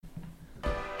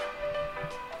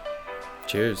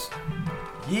Cheers.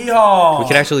 Yeehaw! We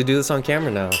can actually do this on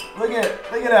camera now. Look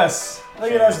at us. Look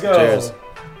at us go. Cheers.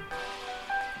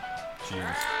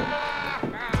 Cheers.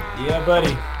 Yeah,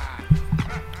 buddy.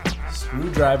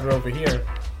 Screwdriver over here.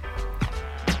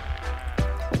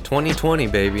 2020,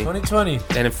 baby. 2020.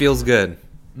 And it feels good.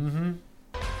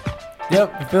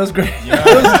 Yep, it feels great.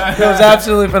 Yeah. feels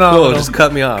absolutely phenomenal. Cool, just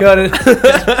cut me off. Cut it.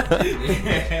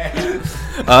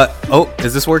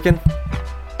 Is this working?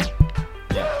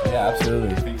 Yeah,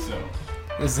 absolutely. I think so.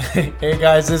 Hey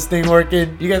guys, this thing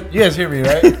working? You guys hear me,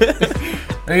 right?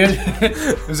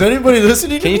 Is anybody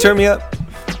listening? Can you turn me up?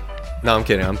 No, I'm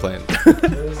kidding. I'm playing. How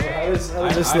does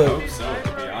I this look? hope so,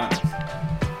 to be honest.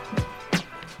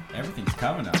 Everything's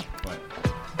coming up, but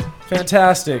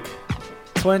Fantastic.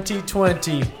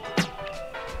 2020.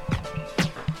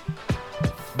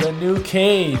 The new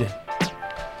Cade.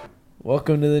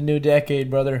 Welcome to the new decade,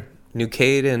 brother. New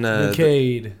Cade and New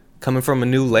Cade. coming from a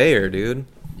new layer, dude.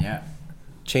 yeah.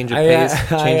 Change of pace,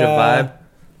 change of vibe.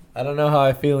 I don't know how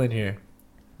I feel in here.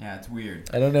 Yeah, it's weird.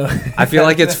 I don't know. I feel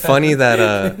like it's funny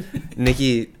that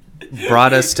Nikki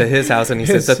brought us to his house and he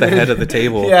sits at the head of the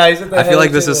table. Yeah, he's at the I head feel of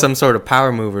like the this is table. some sort of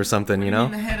power move or something, you In know?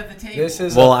 the head of the table. This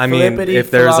is Well, a I mean, flippity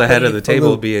if there's a head of the floppity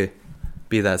table, faloop.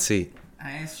 be that seat.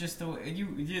 It's just the way you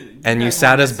And you guys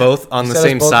sat wanted us to- both on the sat us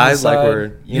same both on the side, like side.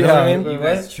 we're, you know what I mean? You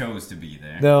guys chose to be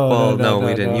there. No, Well, no,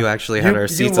 we didn't. no. You actually had our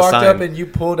seats You walked assigned. up and you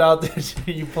pulled out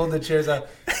you pulled the chairs out.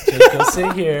 Jake, you'll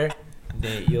sit here.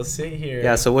 Nate, you'll sit here.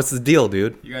 Yeah, so what's the deal,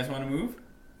 dude? You guys want to move?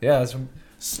 Yeah, it's from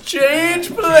Change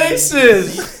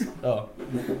Places. Oh.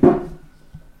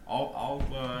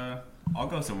 I'll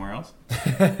go somewhere else.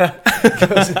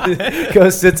 Go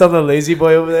sits on the lazy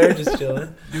boy over there, just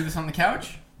chilling. Do this on the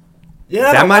couch?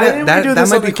 Yeah, That why might- didn't we that- do that this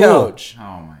might on be the cool. couch? Oh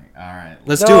my! All right.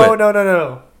 Let's do it.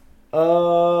 No.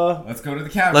 Let's go to the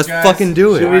couch. Let's guys. fucking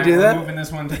do it. Should we do We're that? Moving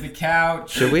this one to the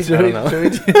couch. Should we? I Should don't we, know. should we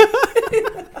do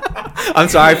I'm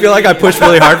sorry. I feel like I pushed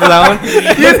really hard for that one.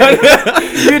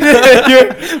 You did.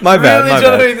 You're My bad. really My trying to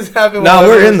bad. make this happen. No, while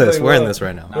we're in everyone's this. like, We're in "Whoa." this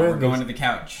right now. Now we're going to the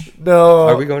couch. No.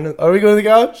 Are we going to? Are we going to the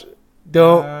couch?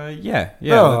 Don't. Yeah.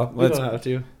 No, we Let's don't have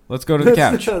to. let's go to the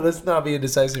couch. Let's not be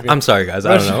indecisive here. I'm sorry, guys.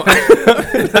 I don't know.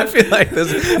 I feel like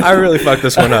this. I really fucked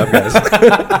this one up, guys.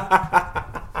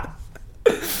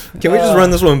 Can we just run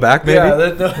this one back, maybe? Yeah,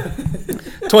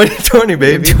 2020,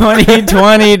 baby.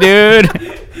 2020, dude.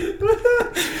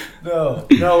 no,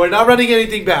 we're not running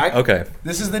anything back. Okay.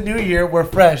 This is the new year. We're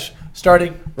fresh,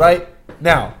 starting right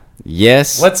now.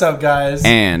 Yes. What's up, guys?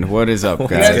 And what is up, You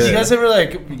guys? guys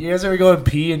ever go and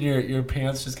pee and your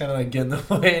pants just kind of like get in the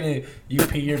way and you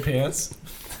pee your pants?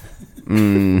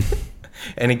 Mm.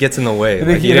 And it gets in the way. And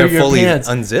then Like you didn't fully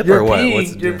unzip you're or what? Peeing,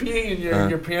 What's it you're do? peeing and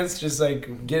your pants just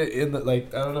like get in the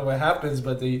like I don't know what happens,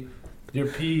 but your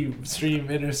pee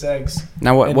stream intersects. Now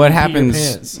And what you pee your happens?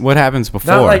 pants. What happens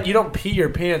before? Not like you don't pee your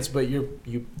pants, but you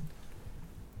You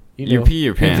know, pee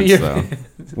your pants, your though.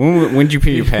 pants. When'd you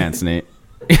pee your pants, Nate?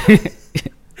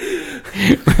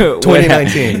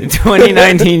 2019.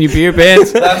 2019, you pee your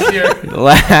pants? Last year.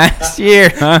 Last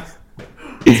year, huh?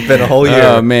 It's been a whole year.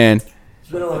 Oh, man.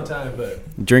 It's been a long time, but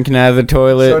Drinking out of the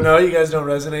toilet. so no, you guys don't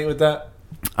resonate with that.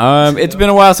 It's been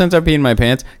a while since I peed in my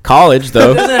pants. College,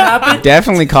 though. Does it happen?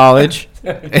 Definitely college.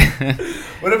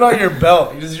 What about your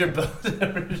belt? Does your belt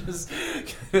ever just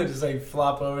like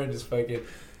flop over and just fucking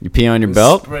You pee on your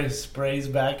belt? sprays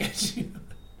back at you?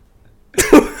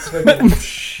 It's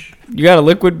fucking- You got a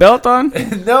liquid belt on?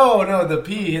 no, the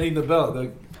pee hitting the belt.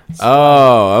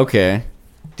 Oh, okay.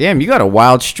 Damn, you got a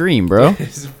wild stream, bro.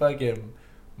 It's fucking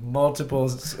multiple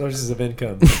sources of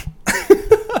income.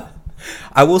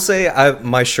 I will say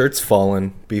my shirt's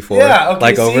fallen before. Yeah, okay,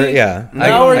 Like over, see? yeah.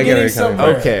 Now we're get where getting you're coming from.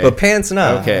 somewhere. Okay. But pants,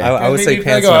 no. Okay. I would That say made me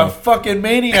feel pants, like a no. fucking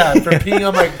maniac for peeing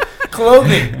on my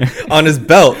clothing. On his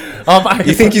belt. On my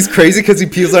You think he's crazy because he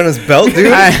pees on his belt,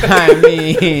 dude? I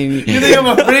mean, You think I'm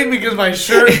a freak because my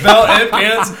shirt, belt, and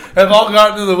pants have all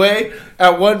gotten in the way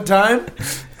at one time?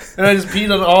 And I just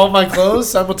peed on all my clothes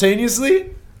simultaneously?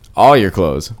 all your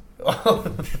clothes.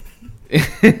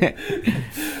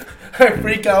 I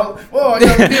freak out. Whoa, I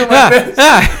gotta pee on my pants.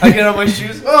 I get on my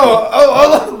shoes.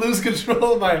 Oh, lose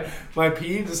control of my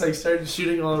pee. Just like started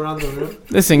shooting all around the room.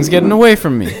 This thing's getting away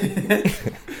from me. I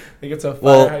think it's a fire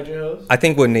Well, hydrant hose. I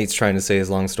think what Nate's trying to say is,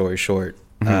 long story short,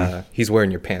 he's wearing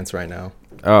your pants right now.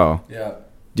 Oh. Yeah.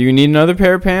 Do you need another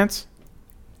pair of pants?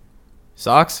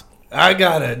 Socks? I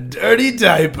got a dirty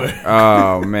diaper.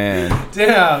 Oh, man.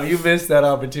 Damn, you missed that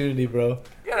opportunity, bro.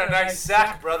 You got a nice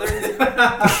sack, brother.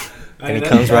 And he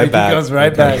comes right back. He comes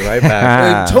right back. Right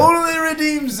back. And totally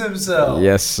redeems himself.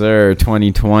 Yes, sir.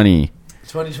 2020.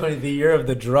 2020, the year of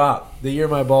the drop. The year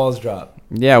my balls drop.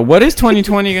 Yeah, what is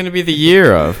 2020 going to be the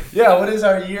year of? Yeah, what is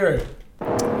our year?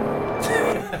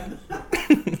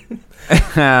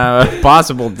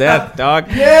 Possible death, dog.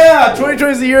 Yeah,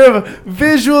 2020 is the year of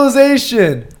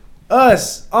visualization.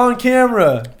 Us on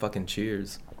camera. Fucking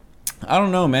cheers. I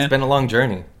don't know, man. It's been a long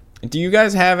journey. Do you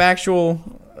guys have actual?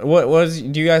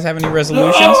 Do you guys have any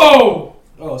resolutions?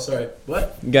 Oh, sorry.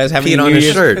 What? You guys have Peed any on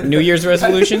his shirt. New Year's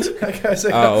resolutions? I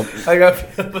got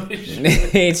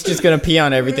It's just gonna pee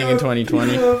on everything in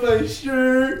 2020. my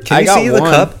shirt. Can I you got see the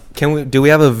one. cup? Do we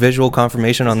have a visual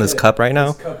confirmation on this cup right now?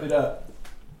 Let's cup it up.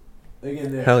 Look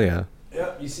in there. Hell yeah.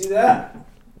 Yep, you see that?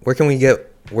 Where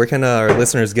can our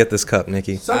listeners get this cup,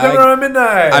 Nikki? Sometime around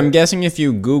midnight. I'm guessing if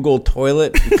you Google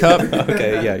toilet cup,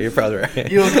 Okay, yeah, you're probably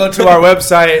right. You'll go to our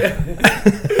website.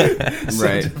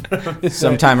 right?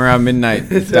 Sometime around midnight.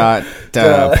 Pod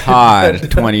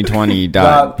 2020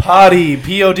 Poddy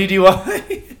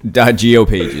poddy geo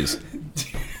pages.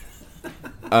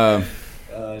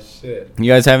 shit. You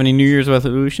guys have any New Year's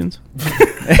resolutions?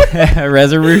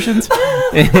 Resolutions?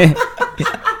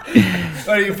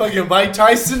 Are you fucking Mike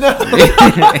Tyson now? You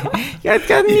guys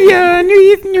got any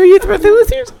New Year's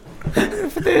resolutions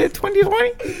for the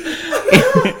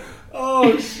 2020?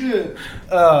 Oh shit.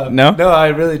 No? No, I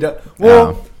really don't.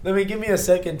 Well, give me a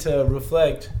second to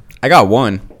reflect. I got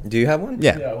one. Do you have one?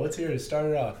 Yeah. Yeah, what's yours? Start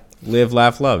it off. Live,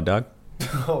 laugh, love, dog.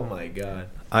 Oh my god.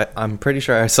 I'm pretty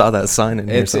sure I saw that sign in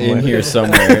here It's somewhere. in here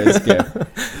somewhere.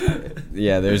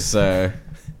 Yeah, there's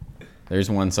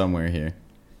one somewhere here.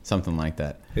 Something like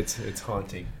that. It's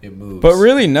haunting. It moves. But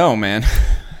really, no, man.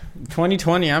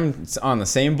 2020, I'm on the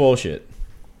same bullshit.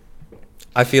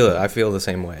 I feel it. I feel the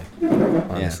same way.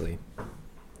 Honestly.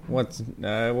 What's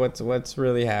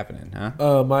really happening,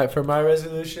 huh? For my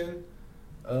resolution,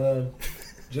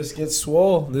 just get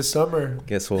swole this summer.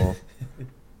 Guess we'll.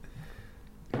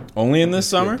 Only in this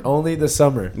summer? Only the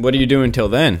summer. What are you doing till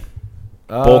then?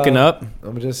 Bulking up?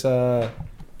 I'm just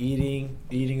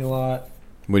eating a lot.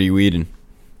 What are you eating?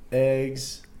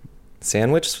 Eggs.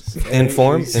 Sandwich in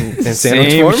form? In sandwich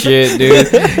Same form? shit, dude.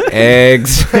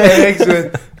 Eggs. Eggs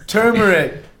with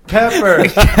turmeric, pepper,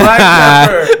 black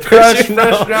pepper, crushed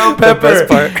fresh ground the best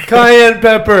pepper, part. cayenne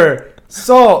pepper,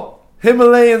 salt,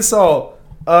 Himalayan salt.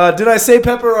 Did I say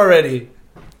pepper already?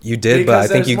 You did, Because but I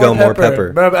think there's you go more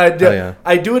pepper. But I do, Oh, yeah.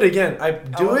 I do it again. I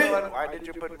do it. Why did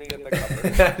you put me in the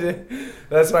cupboard?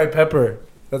 That's my pepper.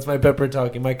 That's my pepper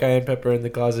talking. My cayenne pepper in the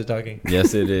closet talking.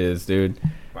 Yes, it is, dude.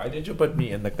 Why did you put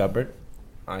me in the cupboard?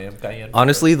 I am cayenne pepper.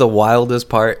 Honestly, the wildest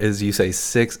part is you say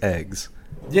 6 eggs.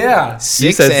 Yeah. You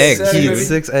 6 said eggs. He Baby. eats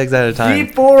 6 eggs at a time.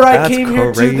 Before I That's came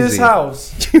here to this crazy.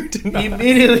 house, You did not.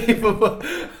 immediately before,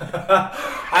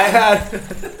 I had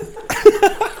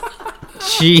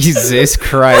Jesus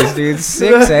Christ, dude.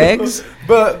 6 eggs?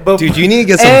 but Dude, you need to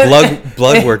get some and-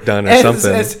 blood work done or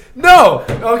something. No,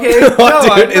 okay,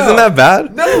 no, Dude, isn't that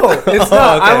bad? No, it's Oh,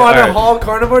 not. okay, I'm on a alright. whole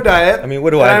carnivore diet. I mean,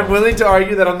 what do and I I'm know? willing to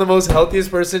argue that I'm the most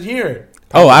healthiest person here.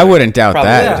 Oh, I wouldn't doubt Probably.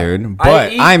 that, Yeah. dude.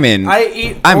 But I'm in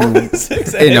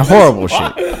only- horrible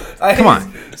shit. Come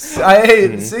on. I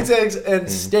ate 6 eggs and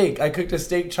steak. I cooked a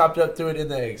steak, chopped it up, threw it in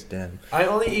the eggs. Damn. I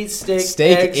only eat steak,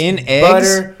 Steak eggs, in eggs?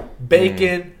 butter,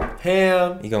 bacon,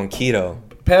 ham, You going keto.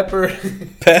 pepper.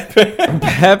 Pepper.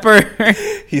 Pepper.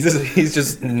 He's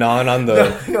just gnawing on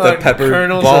the Like pepper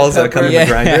kernels balls of that come in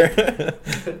pepper. the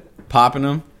grinder. Popping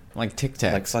them like Tic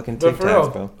Tacs. Like fucking But Tic for Tacs, real,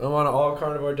 bro. I'm on an all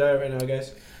carnivore diet right now,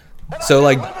 guys. So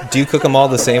like, do you cook them all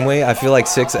the same way? I feel like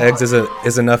 6 eggs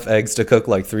is enough eggs to cook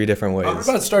like 3 different I'm ways.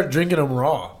 about to start drinking them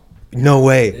raw. No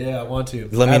way. Yeah, I want to.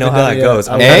 Let I me know haven't how done that it goes.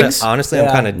 yet. I'm Eggs? Kinda, honestly, Yeah.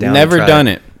 I'm kind of down. Never to try done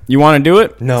it. You want to do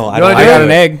it? No, I You wanna don't. do I got it?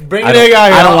 an egg. Bring I an don't- egg out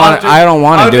here. I don't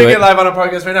want to I'll do drink it. it live on a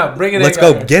podcast right now. Bring an Let's egg go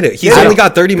out here. get it. He's Get only it.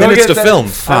 got 30 Go minutes get to that- film.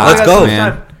 Fuck, Let's go.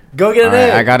 man. Go get an Alright,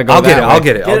 egg. I gotta go. I'll get it. that I'll way.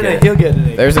 get it. I'll Get an get egg. it. He'll get an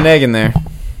egg. There's an egg in there.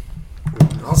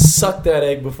 I'll suck that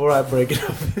egg before I break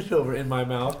it over in my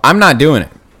mouth. I'm not doing it.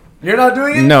 You're not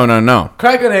doing it? No.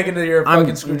 Crack an egg into your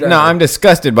fucking screwdriver. No, I'm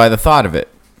disgusted by the thought of it.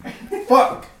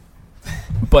 Fuck.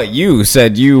 But you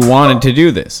said you wanted to do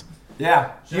this.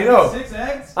 Yeah. You know. 6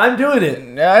 eggs? I'm doing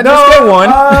it. Just get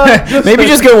one. Maybe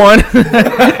just get one.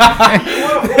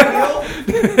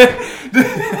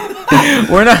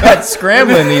 We're not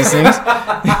scrambling these things.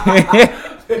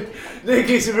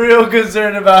 Nikki's real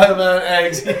concerned about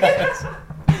eggs. Yes.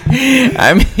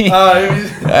 I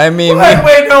mean,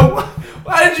 Wait, no.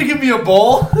 Why did you give me a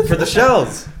bowl? For the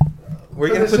shells. Where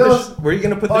are you For gonna the put shells? Where are you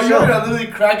gonna put the Oh, you're shell? gonna literally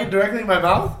crack it directly in my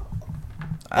mouth?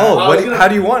 Oh, I what? was gonna- How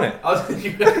do you want it? I was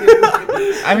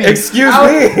I mean, Excuse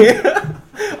I me.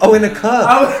 Oh, in a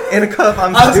cup. In a cup.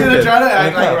 I'm I was stupid. gonna try to In a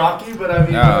act like cup. Rocky, but I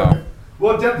mean, No.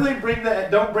 Well, definitely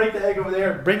don't break the egg over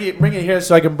there. Bring it here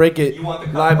so I can break it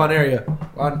live on air.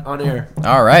 On air.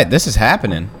 All right, this is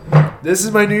happening. This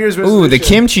is my New Year's resolution. Ooh, the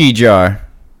kimchi jar.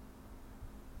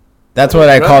 That's what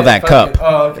I call that cup.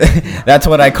 Oh, okay. That's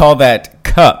what I call that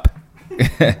cup.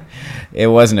 It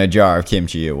wasn't a jar of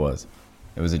kimchi. It was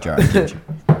a jar of kimchi.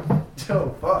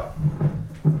 Oh, fuck.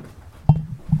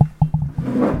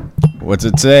 What's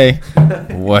it say?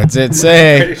 What's it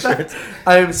say?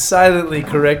 I am silently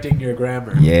correcting your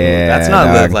grammar. Yeah, That's not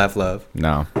dog. live, laugh, love.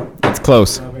 No, it's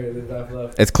close. Oh, wait, there's that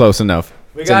left. It's close enough.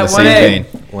 We It's in got the one same egg.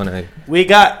 vein. One egg. We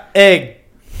got egg.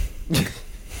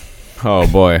 Oh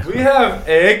boy. We have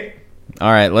egg.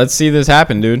 All right, let's see this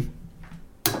happen, dude.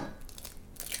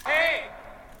 Hey,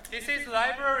 this is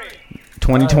library.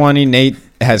 2020, Nate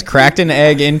has cracked an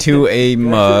egg into a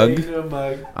mug. Into a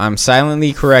mug. I'm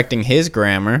silently correcting his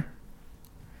grammar.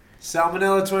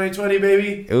 Salmonella 2020,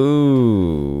 baby.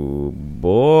 Ooh,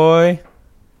 boy.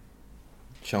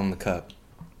 Show him the cup.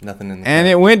 Nothing in the And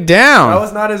cup. it went That down.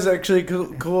 was not as actually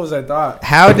cool as I thought.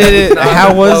 How did it?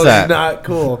 How was that? Not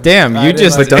cool. Damn, I you didn't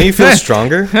just. like But don't you feel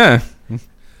stronger? Huh.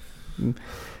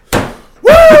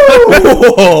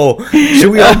 Whoa!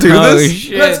 Should we all do Oh, this?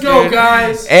 shit, Let's go, dude.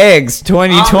 guys. Eggs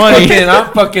 2020.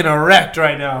 I'm fucking erect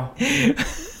right now.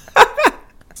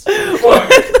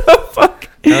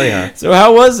 Hell yeah. So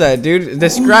how was that, dude?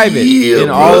 Describe it in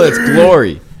all its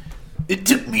glory. It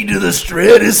took me to the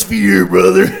stratosphere,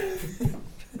 brother.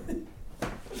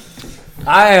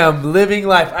 I am living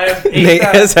life. I have Nate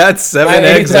has had 7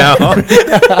 eggs now.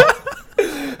 that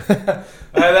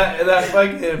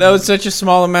fucking. That was such a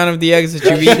small amount of the eggs that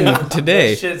you've eaten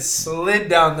today. That shit slid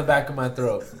down the back of my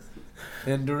throat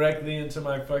and directly into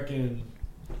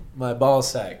my ball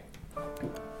sack.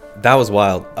 That was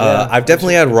wild. Yeah. I've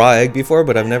definitely had raw egg before,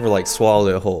 but I've never like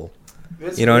swallowed it whole.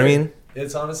 It's You know what I weird. mean?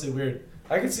 It's honestly weird.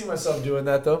 I can see myself doing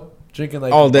that though, drinking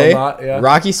like All day? a lot, yeah.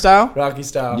 Rocky style? Rocky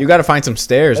style. You got to find some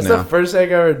stairs That's now. the first egg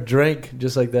I ever drank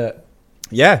just like that.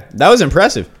 Yeah, that was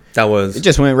impressive. That was. It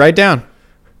just went right down.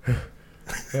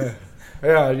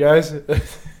 Yeah, guys.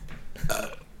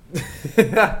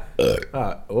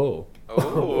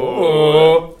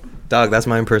 Oh. Dog, that's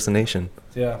my impersonation.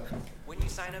 Yeah. When you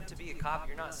sign up to be a cop,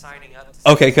 you're not signing up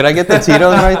to Okay, could I get the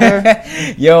Tito's right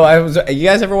there? Yo, you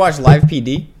guys ever watch Live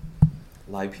PD?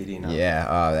 Live PD now. Yeah,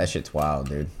 oh, that shit's wild,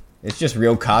 dude. It's just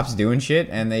real cops doing shit,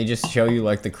 and they just show you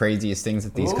like the craziest things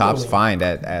that these cops Ooh. find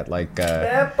at like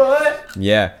Yeah, but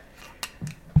yeah.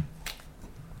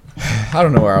 I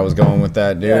don't know where I was going with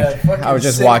that, dude. Yeah, fucking I was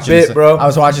just sick watching. bit, bro. I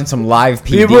was watching some Live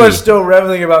PD. people are still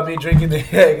reveling about me drinking the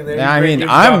egg. And Yeah, I mean,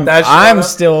 I'm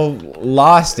still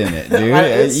lost in it, dude.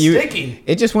 It's sticky.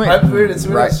 It just went. I've heard it's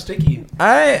really right. sticky.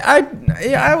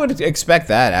 I would expect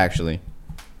that actually,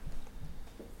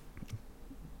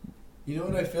 You know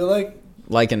what I feel like?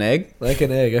 like an egg. Like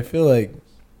an egg. I feel like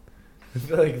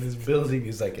this building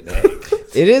is like an egg.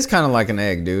 It is kind of like an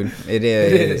egg, dude. It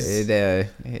is. is.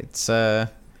 It's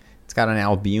got an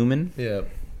albumin, Yeah.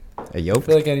 a I yolk.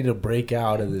 feel like I need to break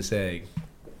out of this egg.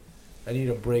 I need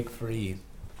to break free.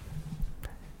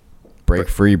 Break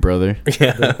free, brother.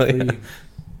 Yeah. Break free.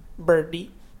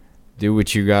 Birdie. Do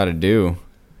what you gotta do.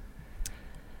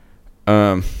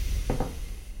 Did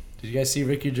you guys see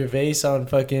Ricky Gervais on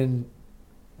fucking,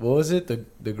 what was it?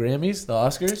 The Grammys? The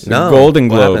Oscars? No. Golden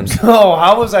What Globes. happened? Oh,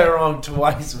 how was I wrong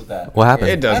twice with that? What happened?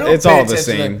 It does. I don't It's pay all the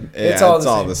attention to same. them. Yeah, it's all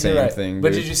the same You're right. thing.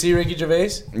 But Dude. did you see Ricky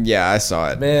Gervais? Yeah, I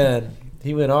saw it. Man,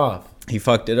 he went off. He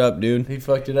fucked it up, dude. He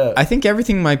fucked it up. I think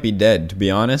everything might be dead, to be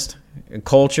honest.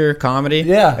 Culture, comedy,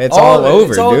 Yeah, it's all all of it. over,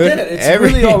 It's all dude. dead. It's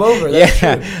really all over. That's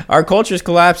yeah, true. our culture's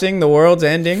collapsing. The world's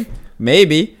ending.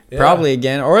 Maybe, Yeah. probably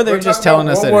again, or they're We're just talking telling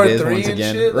about us that World it is War III once and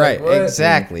again. shit, Right? like what?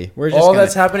 Exactly. We're just all gonna,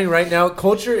 that's happening right now.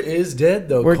 Culture is dead,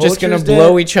 though. we're just gonna Culture's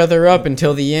blow dead. each other up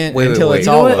until the end. Wait, until wait, it's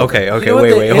You know all what? over. Okay, You okay, know what, wait,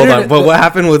 the wait, hold on. internet- But what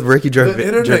happened with Ricky The Gervais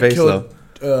internet though? killed.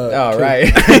 Oh right.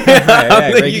 I'm yeah,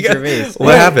 thinking, Ricky Gervais.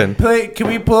 What happened? Can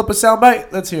we pull up a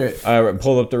soundbite? Let's hear it.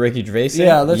 Pull up the Ricky Gervais. Thing?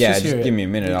 Yeah, let's just hear it. give me a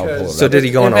minute. I'll pull it Because- up. So did he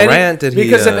go on a rant? Did he?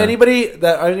 Because if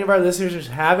any of our listeners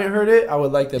haven't heard it, I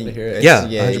would like them to hear it. Yeah,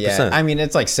 yeah, 100%. I mean,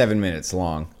 it's like 7 minutes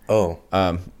long. Oh,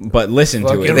 But listen to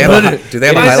Fucking it. do they have run a, it. do they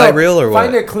have a Find highlight some- reel or what?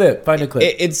 Find a clip.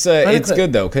 It's clip.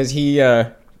 good though because he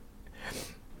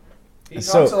He talks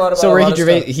so a lot about so a Ricky lot of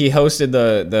Gervais stuff. he hosted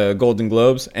the Golden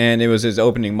Globes and it was his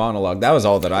opening monologue. That was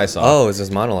all that I saw. Oh, it's his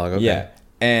monologue. Okay. Yeah.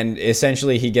 And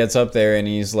essentially he gets up there and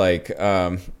he's like this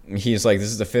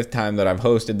is the 5th time that I've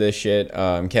hosted this shit.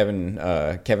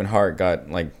 Kevin Hart got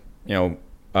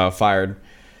fired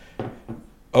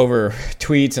over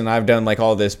tweets and I've done like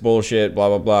all this bullshit, blah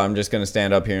blah blah. I'm just gonna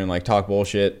stand up here and like talk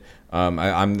bullshit. I'm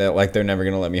like they're never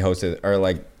gonna let me host it, or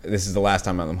like this is the last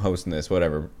time I'm hosting this,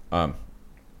 whatever.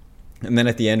 And then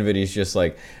at the end of it, he's just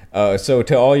like, so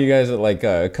to all you guys that like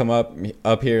come up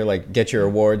here, like get your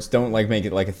awards, don't like make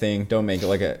it like a thing. Don't make it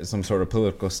like some sort of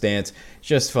political stance.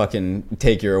 Just fucking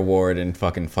take your award and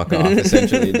fucking fuck off,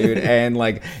 essentially, dude. And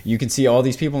like you can see all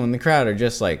these people in the crowd are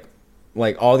just like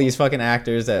all these fucking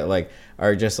actors that like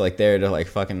are just like there to like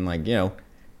fucking like, you know,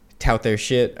 tout their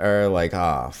shit, or like,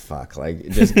 oh fuck, like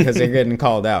just because they're getting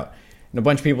called out. And a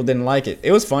bunch of people didn't like it.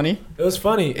 It was funny. It was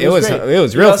funny. It was great. real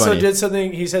He also funny. did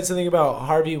something. He said something about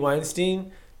Harvey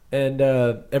Weinstein, and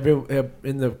every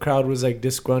in the crowd was like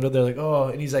disgruntled. They're like, "Oh,"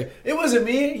 and he's like, "It wasn't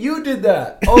me. You did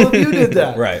that. All of you did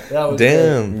that." Right. That was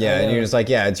Damn. great. Yeah, and he was like,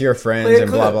 yeah, it's your friends Play a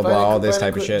and blah, clip. blah, blah, all this Find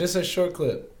a type of clip. shit. Just a short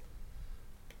clip.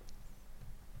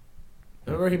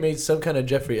 I remember he made some kind of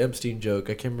Jeffrey Epstein joke.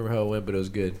 I can't remember how it went, but it was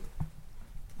good.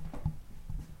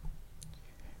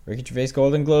 Ricky Gervais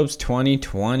Golden Globes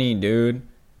 2020, dude.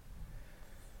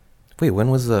 Wait, when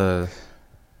was the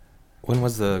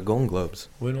Golden Globes?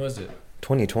 When was it?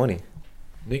 2020.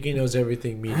 Nicky knows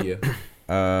everything media.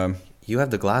 You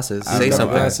have the glasses. I Say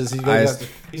don't know. something. Glasses.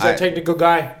 He's our technical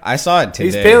guy. I saw it today.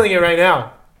 He's failing it right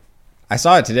now. I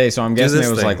saw it today, so I'm guessing this it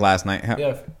was thing. like last night. Yeah.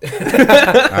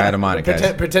 All right, I'm on it,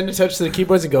 guys. Pretend to touch the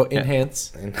keyboards and go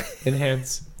enhance,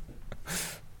 enhance.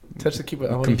 Touch the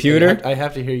keyboard. Computer? I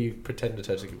have to hear you pretend to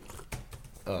touch the keyboard.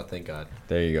 Oh, thank God.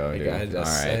 There you go, dude. I All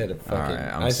right. had a fucking. All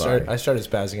right, I'm I sorry. started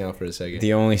spazzing out for a second.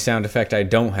 The only sound effect I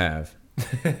don't have.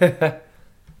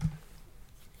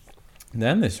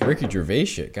 Then this Ricky Gervais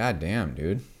shit. God damn,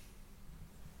 dude.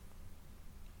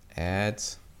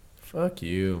 Ads. Fuck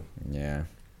you. Yeah.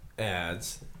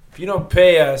 Ads. If you don't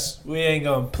pay us, we ain't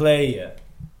gonna play you.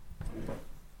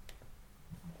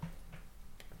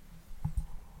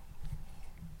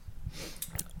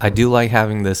 I do like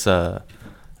having this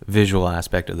visual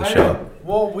aspect of the I show. know.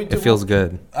 Well, we It feels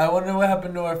good. I wonder what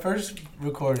happened to our first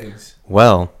recordings.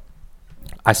 Well,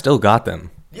 I still got them.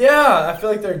 Yeah, I feel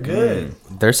like they're good.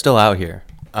 They're still out here.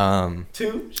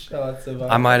 2 shots of.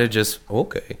 I might have just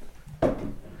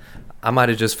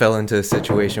fell into a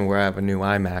situation where I have a new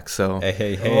iMac, so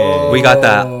Hey. Oh. we got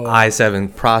that i7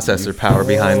 processor power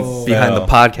behind the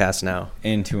podcast now.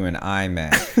 Into an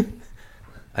iMac.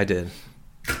 I did.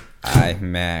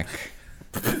 iMac.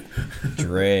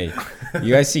 Dre.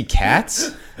 You guys see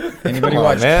Cats? Anybody Come on,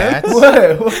 watch man. Cats? What?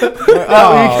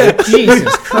 Oh, Jesus You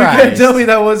can't Christ. tell me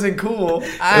that wasn't cool.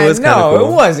 I was kinda know, cool.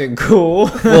 it wasn't cool.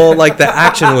 Well, like the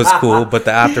action was cool, but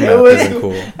the aftermath was- isn't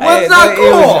cool. What's not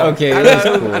cool? Okay, Hello it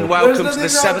was cool. and welcome to the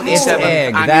There's nothing not 77th cool.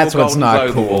 Egg, Annual that's what's Golden not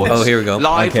Globe cool. Awards. Oh, here we go.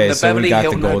 Live Okay, from the so we Beverly got the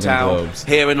Hilton Golden Hotel Globes.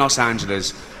 here in Los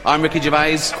Angeles. I'm Ricky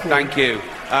Gervais. Thank you.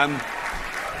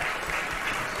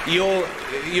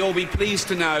 You'll be pleased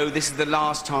to know this is the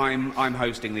last time I'm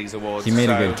hosting these awards. He made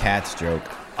a so good Cats joke.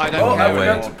 I don't Oh, I care.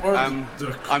 forgot to pour I'm the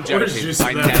joking. orange juice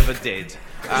I in there. never did.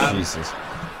 Jesus.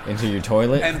 Into your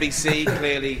toilet? NBC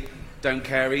clearly don't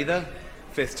care either.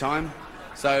 5th time.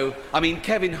 So, I mean,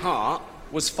 Kevin Hart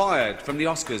was fired from the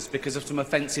Oscars because of some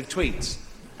offensive tweets.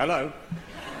 Hello?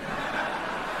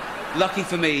 Lucky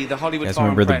for me, the Hollywood You guys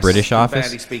Foreign remember the Press British can Office?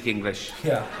 barely speak English.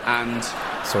 Yeah. And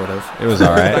Sort of. It was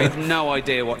alright. they've no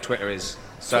idea what Twitter is.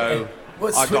 So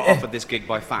What's I got Twitter? offered this gig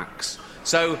by fax.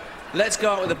 So let's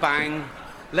go out with a bang.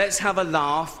 Let's have a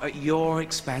laugh at your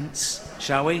expense,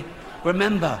 shall we?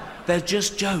 Remember, they're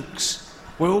just jokes.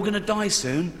 We're all going to die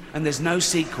soon, and there's no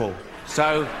sequel.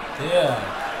 So,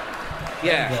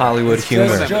 yeah. Hollywood Just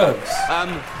humor. jokes.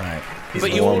 Right.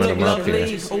 But you all warming look them up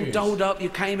lovely, here. all dolled up. You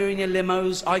came here in your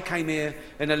limos. I came here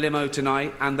in a limo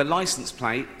tonight, and the license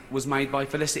plate was made by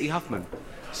Felicity Huffman.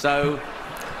 So,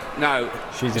 no,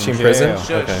 She's she in prison?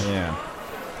 jail. Okay. Yeah.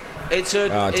 it's her,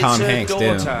 Tom it's her Hanks daughter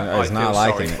didn't. I Is feel not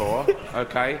sorry liking it. for.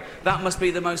 Okay, that must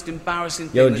be the most embarrassing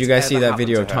thing Yo, did you that's guys see ever that happened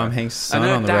video to of her. Tom Hanks' son And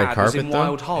her on the red dad was in carpet, though?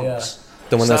 Wild Hogs.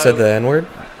 The one that So- said the N-word?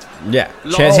 Yeah.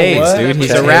 Lo- Chet Hayes, what? dude. He's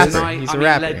Chet a Hayes? rapper. Tonight, He's I a mean,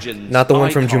 rapper. legends, Not the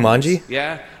one from icons. Jumanji?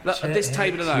 Yeah. Look at this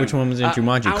table alone. Which one was in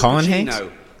Jumanji? Al Colin Pacino, Hanks? The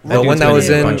dude's one that been was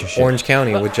in a in bunch of shit. Orange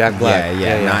County with Jack Black.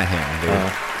 Yeah, not him,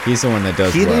 dude. He's the one that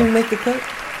does He well. didn't make the cut?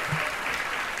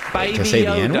 Baby To say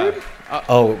the Yoda. N-word?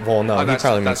 Oh, well, no. He that's-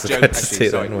 probably makes that's the joke, cut to actually, say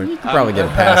the sorry. N-word. You could probably get a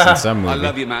pass in some movie. I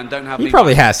love you, man. Don't have He me.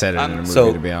 probably back. has said it in a movie,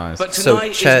 so- to be honest. But So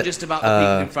tonight Chet, isn't just about the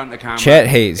people in front of the camera. Chet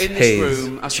Hayes. In this Hayes.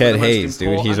 room are some Chet of the most Hayes,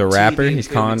 dude. He's a important rapper. TV He's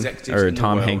film Con executives or in the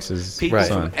Tom world. Hanks's People Right.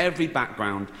 from son. every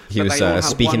background. He but was they all have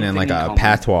speaking one in like thing a common.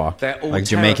 patois, They're all like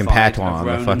Jamaican terrified patois of on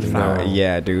the Ronan fucking Farrow.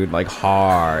 yeah, dude, like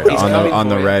hard He's on coming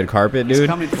the for you. red carpet, He's dude.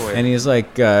 coming for you. And he's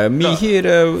like, me Look, here to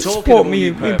talking support of all me,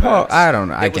 you me perverts, I don't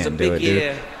know, I it was can't a do it, big dude.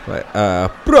 year. But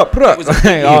pruh. It was a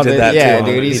big All year. He did that yeah, too.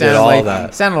 dude. He He did sounded all like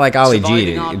that. sounded like Ali G,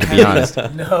 Surviving R. to be Kelly. honest.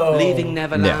 No. Leaving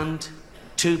Neverland.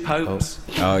 2 popes.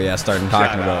 Oh yeah, starting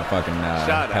talking Shut about up. fucking Shut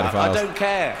up. I pedophiles. don't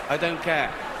care. I don't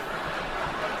care.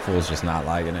 Fool's just not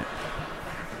liking it.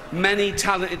 Many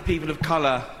talented people of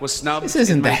colour were snubbed. This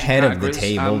isn't in the major head of the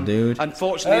categories. table, dude.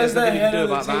 Unfortunately, That is there's nothing the you can head do of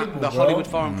the about that. table, The bro. Hollywood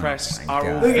foreign press my are all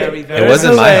God. Look at- very, very. It wasn't There's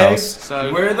the my legs, house.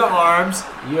 So- We're the arms.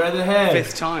 You're the head.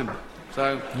 Fifth time.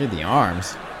 So You're the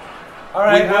arms. All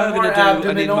right, we were I'm going more to do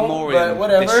an in abdominal, memoriam but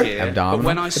whatever. this year. Abdominal? But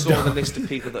when I saw the list of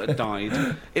people that had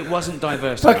died, it wasn't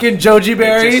diverse. Fucking Joji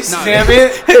Berries, no. damn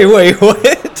it. Hey, wait,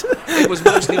 what? It was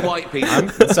mostly white people. I'm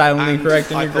silently And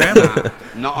correcting I your thought, grammar.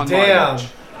 nah, not on Damn. my watch.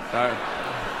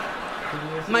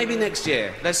 So, maybe next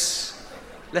year. Let's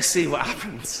see what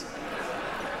happens.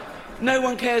 No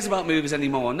one cares about movies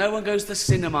anymore. No one goes to the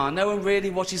cinema. No one really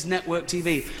watches network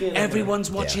TV. Everyone's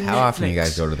watching how Netflix. often you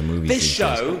guys go to the movies This these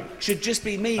days? show should just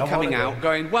be me I coming wanna go. out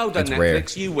going, well done, It's Netflix, rare.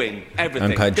 you win everything.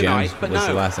 Uncut Good night. Gems But was no,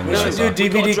 the last thing we no, saw. We should do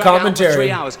we've got to DVD drag it out for commentary.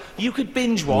 3 hours. You could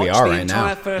binge watch We are the right entire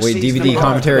now. first Wait, season DVD of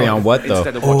commentary on what though?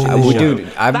 instead of watching the Oh, show.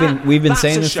 dude, we've been That's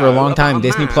saying a this for a show long time. about a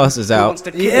Disney man Plus is who out. wants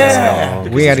to kill Yeah. himself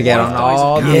because We got to his get wife on dies of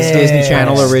all cancer. these Yeah. Disney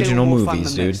Channel Still original more fun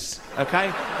movies, than dude. this,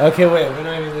 Okay? Okay, wait, we're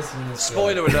not even listening to this.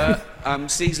 Spoiler alert,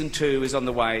 season 2 is on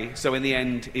the way, so in the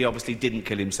end, he obviously didn't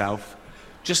kill himself.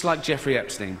 Just like Jeffrey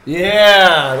Epstein.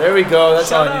 Yeah, there we go.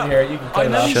 That's all Shut I up. need to hear. You can I cut it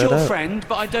know off. he's Shut your up. friend,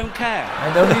 but I don't care.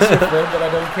 I know he's your friend, but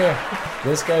I don't care.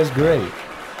 This guy's great.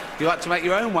 You had to make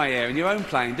your own way here in your own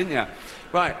plane, didn't you?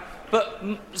 Right, but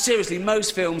seriously,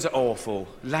 most films are awful,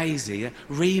 lazy,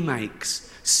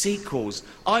 remakes, sequels.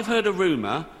 I've heard a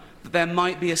rumour that there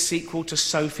might be a sequel to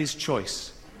Sophie's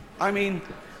Choice. I mean,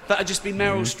 that'd just be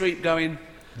Meryl Streep going,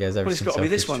 You guys ever well, it's seen got to be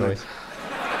this Sophie's one then. Choice?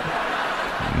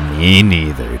 Me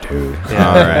neither, dude. Yeah,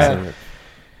 All right.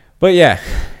 But yeah,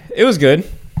 it was good.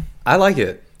 I like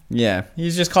it. Yeah,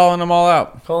 he's just calling them all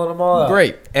out. Calling them all out.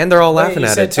 Great. And they're all Wait, laughing you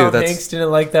at said it too. Tom Hanks didn't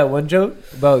like that one joke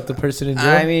about the person in jail?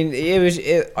 I mean,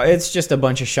 it's just a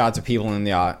bunch of shots of people in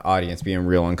the audience being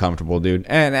real uncomfortable, dude.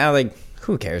 And I like,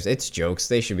 who cares? It's jokes.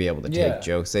 They should be able to take Yeah.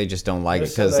 jokes. They just don't like They're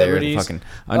it because they're celebrities. fucking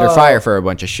under fire for a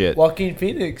bunch of shit. Joaquin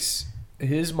Phoenix,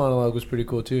 his monologue was pretty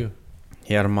cool too.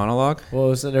 He had a monologue? Well, it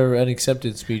was an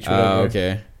accepted speech. Whatever. Oh,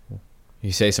 okay.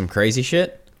 You say some crazy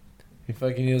shit?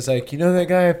 He was like, you know that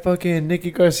guy, fucking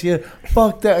Nicky Garcia?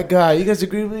 Fuck that guy. You guys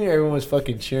agree with me? Everyone was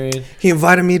fucking cheering. He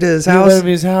invited me to his He house, invited me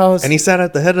to his house. and he sat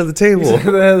at the head of the He's table. at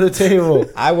the head of the table.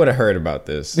 I would have heard about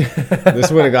this. This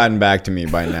would have gotten back to me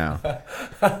by now.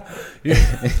 But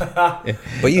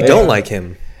you don't like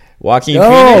him. Joaquin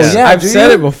Oh, Phoenix. yeah, I've do said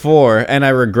you? it before, and I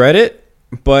regret it.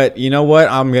 But you know what?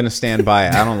 I'm gonna stand by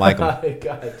it. I don't like him.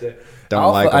 God damn. Don't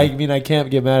Alpha, like him. I mean, I can't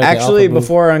get mad at Actually, the Alpha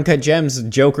before Uncut Gems,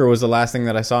 Joker was the last thing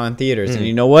that I saw in theaters, Mm. and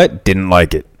you know what? Didn't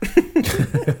like it.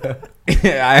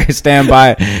 I stand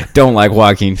by it. Don't like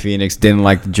Joaquin Phoenix. Didn't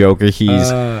like the Joker.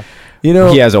 movie. You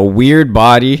know, He has a weird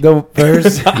body. the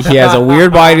first. He has a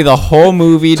weird body the whole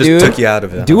movie, Just dude. took you out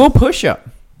of it. Do a push up.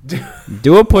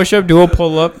 Do a push up. Do a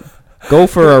pull up. Go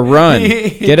for a run.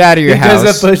 Get out of your he house.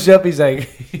 does a push up. He's like,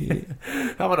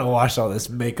 I'm gonna wash all this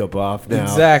makeup off now.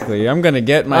 Exactly. I'm gonna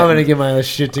get my. I'm gonna get my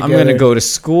shit I'm together. gonna go to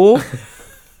school,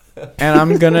 and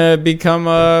I'm gonna become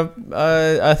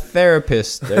a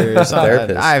therapist or something.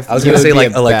 Therapist. I was gonna it would say, be like,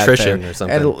 a bad electrician thing. or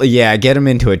something. Yeah, get him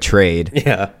into a trade.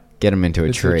 Yeah. Get him into a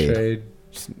It's a trade. trade.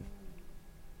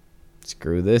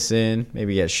 Screw this in.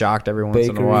 Maybe get shocked every once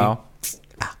in a Bakery. while.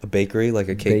 A bakery, like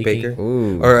a cake Baking. baker.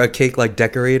 Ooh. Or a cake, like,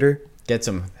 decorator. Get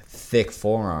some thick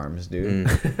forearms, dude.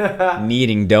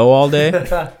 Kneading dough all day.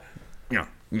 Yeah,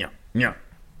 yeah, yeah.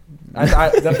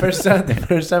 The first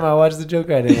time I watched the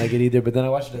Joker, I didn't like it either. But then I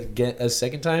watched it again a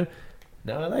second time.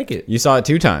 Now I like it. You saw it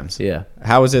 2 times. Yeah.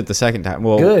 How was it the second time?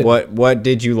 Well, Good. what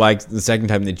did you like the second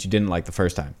time that you didn't like the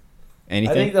first time?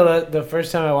 Anything? I think the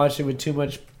first time I watched it with too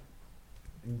much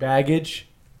baggage,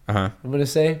 Uh-huh. I'm gonna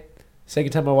say.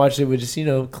 Second time I watched it with just,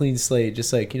 clean slate,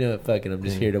 just like, fuck it, I'm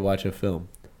just here to watch a film.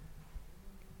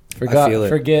 feel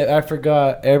it. I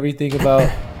forgot everything about.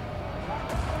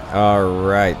 All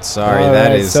right. Sorry. All that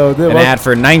right, is so an ad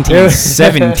for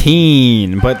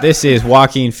 1917. But this is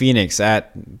Joaquin Phoenix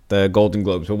at the Golden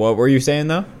Globes. But what were you saying,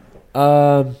 though?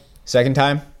 Second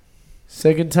time?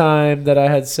 Second time that I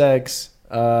had sex,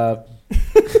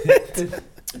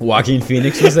 Joaquin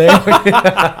Phoenix was there?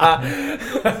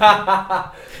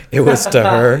 It was to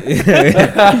her.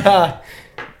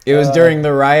 It was during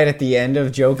the riot at the end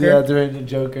of Joker? yeah, during the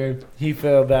Joker, he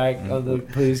fell back on the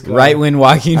police car. Right when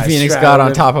Joaquin I Phoenix got straddled on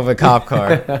him. top of a cop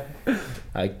car.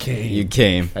 I came. You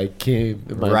came I came.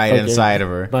 My right fucking- inside of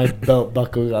her. My belt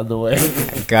buckle was on the way.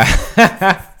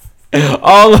 God.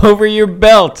 All over your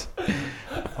belt.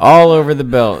 All over the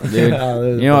belt, dude.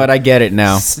 Oh, You know what? I get it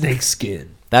now. Snake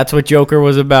skin. That's what Joker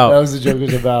was That about. was the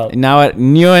Joker's about. Now it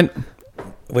knew it.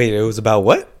 Wait, it was about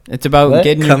what? It's about What?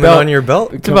 getting your Coming belt on your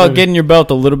belt. It's about getting your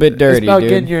belt a little bit dirty, It's about dude.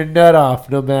 getting your nut off,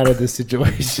 no matter the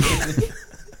situation.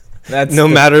 That's No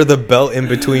matter the belt in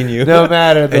between you. no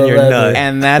matter the And your leather. nut.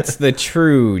 And that's the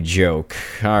true joke.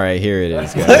 All right, here it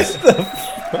is, guys.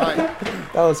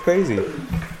 That was crazy.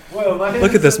 Whoa, my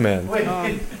Look at this man. Wait,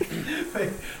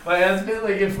 my hand's been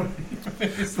like in front of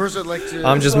you. First, I'd like to.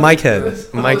 I'm just Mike Head.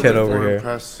 Mike Head over here.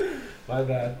 Press. My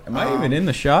bad. Am I even in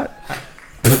the shot?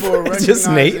 For It's just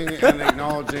Nate. recognizing and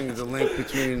acknowledging the link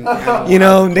between. You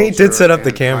know, Nate did set up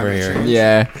the camera here.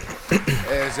 Yeah.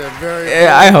 Is a very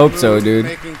Yeah, I hope so, move dude.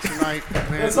 making tonight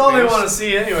That's all they want to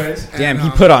see, anyways. Damn, he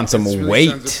put on some this really weight.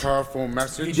 sends a powerful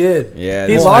message. He did. Yeah.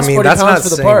 He this- lost I mean, 40 that's pounds not for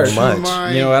the saying part. much.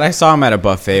 My You know what? I saw him at a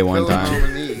buffet one fellow time.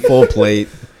 nominee. Full plate.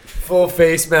 Full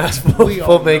face mask, full, We all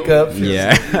full know makeup.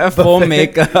 Yeah. Full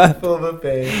makeup. Full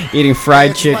buffet. Eating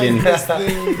fried chicken. This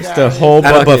thing Just that a whole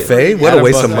At a bucket. buffet? What At a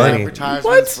waste of buffet. money.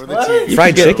 advertisements for the TV.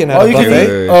 Fried chicken at Oh, a you can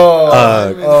buffet? eat. I'm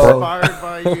Oh, inspired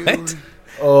by you.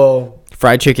 oh.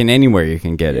 Fried chicken anywhere you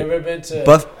can get You it. ever been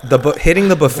to? Hitting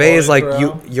the buffet is like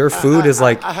your food is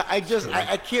like I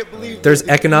can't believe there's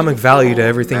the economic value to beautiful,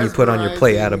 everything you put on your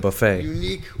plate at a buffet.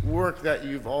 Unique work that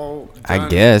you've all I done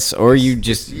guess. Or you this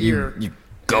just year. you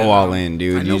go all in, I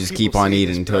dude. know You just people keep on say eating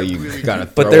this, until but I you really gotta do.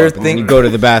 throw But they're up. And then you think- go to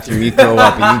the bathroom, you throw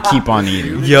up, and you keep on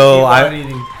eating. Yo, Keep on I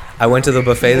eating. I went to the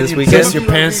buffet this Piss weekend. your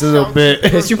pants a little bit.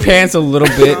 Piss your pants a little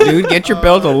bit, dude. Get your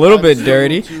belt a little bit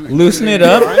dirty. Loosen it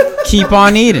up. Keep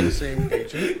on eating. Same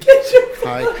picture.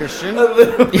 Hi, Christian. A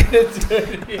little bit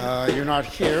dirty. You're not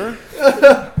here,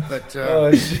 but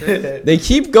Oh shit. They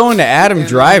keep going to Adam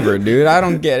Driver, dude. I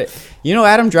don't get it. You know,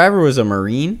 Adam Driver was a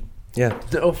Marine? Yeah.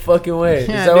 No fucking way.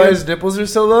 Yeah, Is that why dude. his nipples are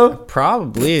so low?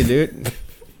 Probably, dude.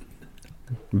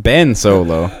 Ben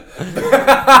Solo.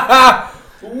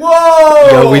 Whoa!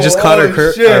 Yo, we just caught Oh,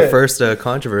 our shit. first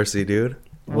controversy, dude.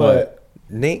 What?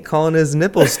 Nate calling his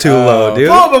nipples too low, dude.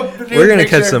 Pull up a new We're gonna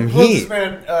picture. catch some Pull this heat.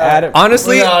 man, Adam-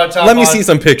 Honestly, We're not on top let me on- see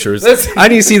some pictures. Let's- I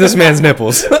need to see this man's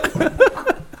nipples.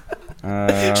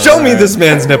 Show me this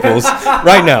man's nipples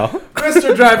right now.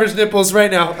 Mr. Driver's nipples right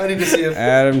now. I need to see him.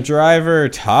 Adam Driver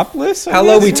topless? I How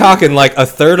low guess? we talking? Like a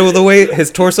third of the way,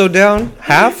 his torso down,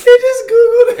 half? He just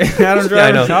googled it. Adam Yeah, I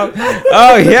Driver know. top.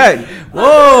 Oh yeah.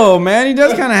 Whoa, man, he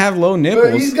does kind of have low But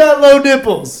nipples. he's got low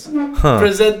nipples. Huh.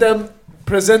 Present them.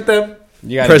 Present them.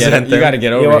 You gotta Present you them. gotta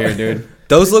get over Yo. here, dude.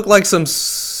 Those look like some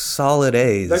solid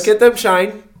A's. Look at them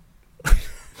shine.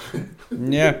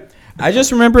 Yeah. I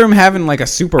just remember him having like a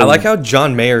super. I like how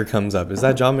John Mayer comes up. Is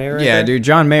that John Mayer? Right Yeah, there? dude.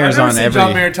 John Mayer's I've never on seen every.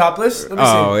 John Mayer topless. Let me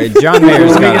Oh, see. John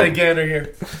Mayer's Let me get got. a gander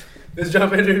here. Is John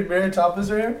Mayer topless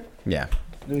right here? Yeah.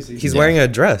 Let me see. He's wearing a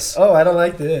dress. Oh, I don't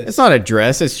like this. It's not a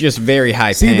dress. It's just very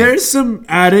high See, pants. there's some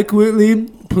adequately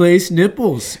placed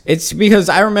nipples. It's because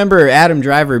I remember Adam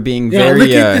Driver being Yeah, very. look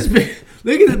at this.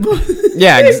 Look at the.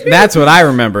 Yeah, that's what I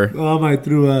remember. Mom, I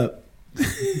threw up.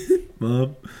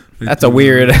 Mom. That's a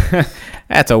weird.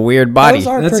 That's a weird body. Those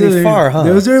are pretty far, huh?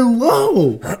 Those are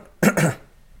low.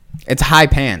 It's high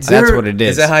pants. That's They're- what it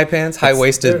is. Is it high pants, high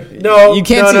waisted? No, You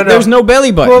can't no, see. no, no. There's no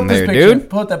belly Pull button up this there, picture. dude.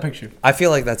 Pull up that picture. I feel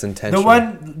like that's intentional. The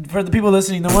one for the people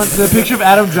listening. The picture of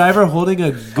Adam Driver holding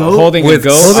a goat. Holding a With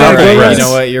goat. holding a All right, breast. you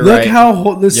know what? You're Look right.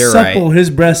 how You're supple right. his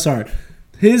breasts are.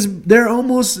 They're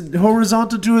almost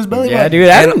horizontal to his belly Yeah,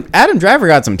 button. dude. Adam Driver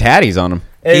got some tatties on him.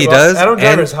 Hey, He well, does. Adam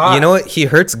Driver's and hot. you know what? He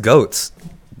hurts goats.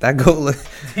 That goat.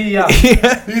 Yeah.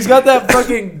 He's got that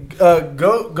fucking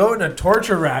goat in a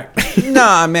torture rack.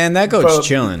 Nah, man, that goat's From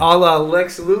chilling. A la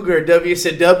Lex Luger,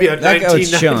 WCW, That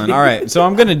goat's chilling. All right, so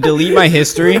I'm gonna delete my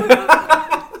history.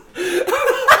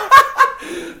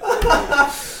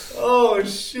 Oh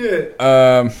shit.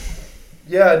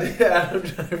 Yeah, dude, Adam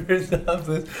Driver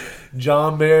topless.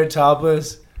 John Mayer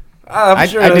topless. I'm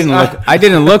sure I that's didn't not- look. I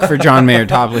didn't look for John Mayer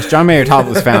topless. John Mayer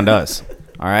topless found us.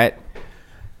 All right.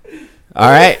 All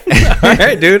right. All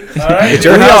right, dude. right. It's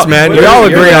your We house, all- man. We You're- all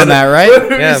you're agree the- on that, right?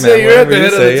 Whatever Yeah, you say, man, you're at whatever the you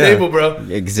head of say, the yeah. table, bro. You're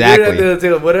at Exactly. the head of the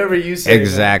table. Whatever you say. man.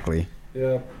 Exactly.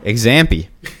 Yeah. Exampy.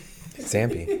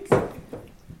 Zampy.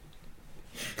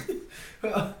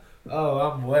 Oh,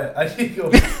 I'm wet. I need to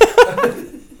go.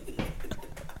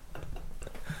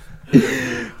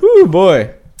 Ooh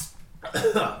boy.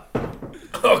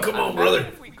 Oh, come on, brother.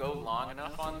 If we go long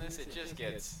enough on this, it just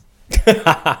gets.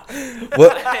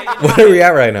 What are we at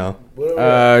right now?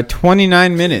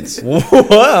 29 minutes. The Whoa.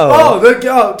 Oh, look,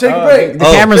 take a break.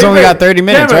 Oh. camera's Take a only break. got 30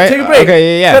 minutes, Camera, right? Take a break.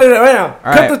 Okay, yeah, Cut yeah. it right now.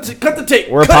 All right. Cut the tape.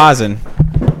 We're Cut. pausing.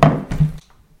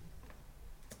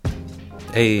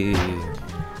 Hey.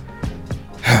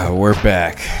 We're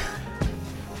back.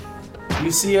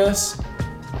 You see us?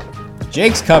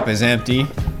 Jake's cup is empty.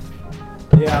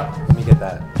 Yeah. Let me get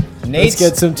that. Let's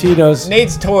get some Tito's.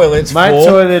 Nate's toilet's My full.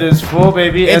 toilet is full,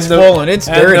 baby. It's and full and it's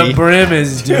dirty. the brim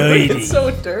is dirty. It's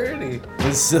so dirty.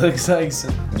 It looks like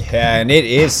some Yeah, and it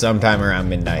is sometime around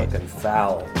midnight. Fucking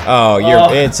foul. Oh,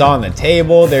 it's on the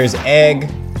table. There's egg.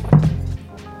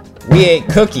 We ate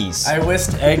cookies. I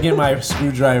whisked egg in my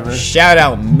screwdriver. Shout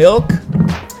out milk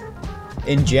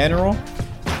in general.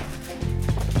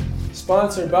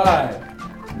 Sponsored by.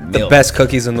 The Milk. best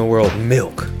cookies in the world.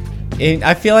 Milk.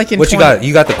 I feel like in What you got?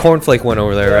 You got the cornflake one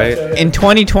over there, right? In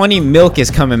 2020, milk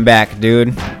is coming back, dude.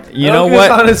 You know Milk is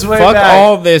what? on its way Fuck back.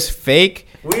 all this fake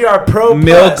We are pro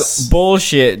milk plus.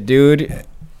 bullshit, dude.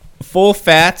 Full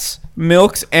fats,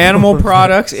 milks, animal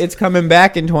products. It's coming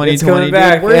back in 2020. It's coming dude.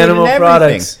 back. We're Animal eating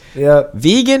products. Yep.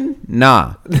 Vegan?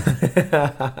 Nah.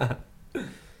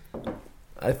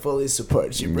 I fully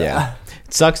support you, bro. Yeah.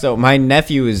 It sucks though. My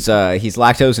nephew is he's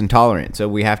lactose intolerant, so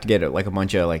we have to get like a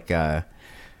bunch of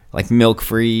like milk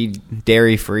free,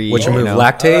 dairy free. What's your move? know.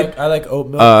 Lactate? I like oat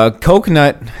milk.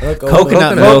 Coconut. I like oat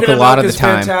Coconut milk. milk a lot of the is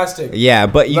time. fantastic. Yeah,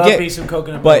 but you Love me get some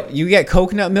coconut but milk. you get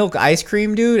coconut milk ice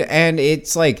cream, dude, and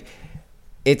it's like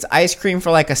it's ice cream for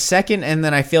like a second, and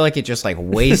then I feel like it just like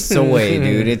wastes away,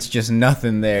 dude. It's just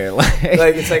nothing there. Like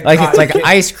it's like it's cotton like candy.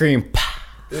 ice cream.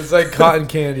 It's like cotton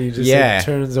candy. Just Yeah. like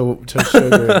turns to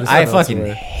sugar. I fucking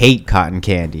hate cotton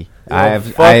candy.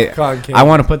 fuck cotton candy. I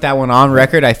want to put that one on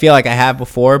record. I feel like I have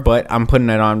before, but I'm putting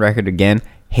it on record again.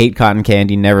 Hate cotton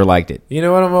candy. Never liked it. You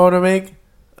know what I'm going to make?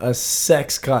 A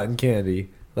sex cotton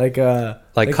candy. Like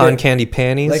Cotton candy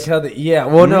panties? Like how the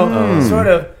well no sort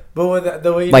of, but with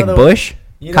the way you Like know, Bush?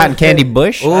 you know, Cotton candy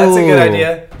Bush? That's a good Ooh.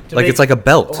 idea. To Like make- it's like a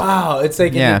belt. Wow, it's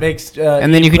like Yeah. it makes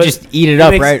And then you could just eat it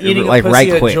up right- like,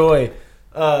 right quick. Joy.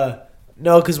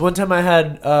 No, because one time I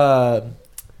had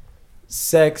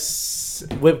sex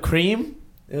whipped cream.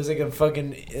 It was like a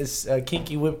fucking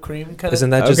kinky whipped cream kind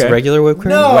Isn't of. that just Okay. regular whipped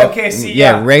cream? No, Like- okay, see,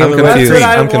 Yeah, regular I'm whipped confused. cream. That's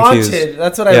what I I'm confused. wanted.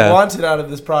 That's what I Yeah. wanted out of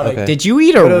this product. Okay. Did you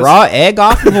eat a But it was- raw egg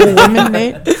off of a woman,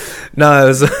 Nate? No, it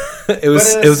was it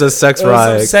was a sex It was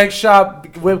some ride. sex shop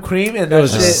whipped cream, and It that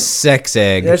was a shit, sex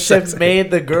egg. that shit made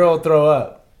the girl throw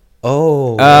up.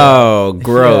 Oh. Oh,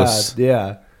 gross.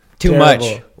 Yeah. Too Terrible.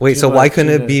 much. Wait, Too so why much,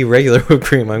 couldn't too it be regular whipped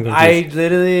cream? I'm I confused.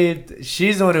 literally,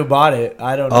 she's the one who bought it.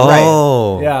 I don't know.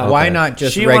 Oh. Yeah. Why Okay. not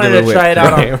just She regular wanted to try it whipped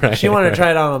out. cream? On, Right, she wanted right. to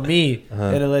try it out on me,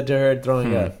 and it led to her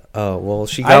throwing up. Oh, well,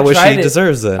 she I got what tried she it.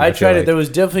 deserves then. I feel tried it. like. There was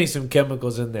definitely some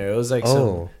chemicals in there. It was like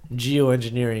Oh. some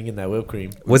geoengineering in that whipped cream.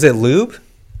 Was it lube?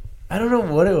 I don't know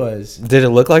what it was. Did it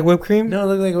look like whipped cream? No, it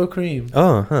looked like whipped cream,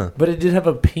 Oh, huh. but it did have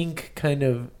a pink kind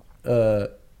of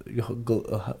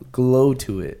glow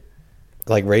to it.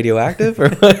 Like radioactive?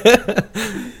 Or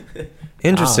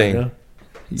Interesting. I don't know.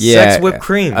 Yeah. Sex whipped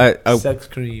cream. Sex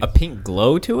cream. A pink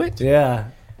glow to it? Yeah,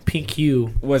 pink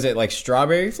hue. Was it like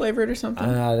strawberry flavored or something?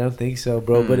 I don't think so,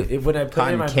 bro. But when I put it in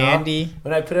Cotton my candy? mouth,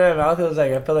 when I put it in my mouth, it was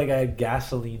like I felt like I had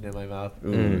gasoline in my mouth.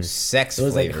 Ooh, sex It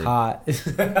was like flavored. hot.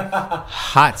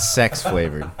 Hot sex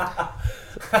flavored.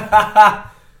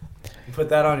 Put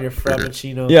that on your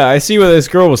frappuccino. Yeah, I see where this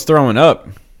girl was throwing up.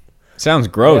 Sounds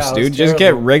gross, Yeah, it was dude. Just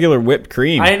terrible. get regular whipped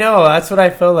cream. I know. That's what I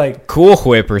felt like. Cool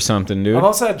Whip or something, dude. I've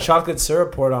also had chocolate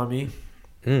syrup poured on me.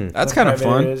 That's Some kind of private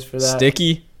fun. areas for that.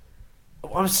 Sticky.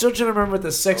 I'm still trying to remember what the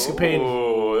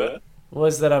sexcapade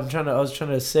was that I was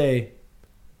trying to say.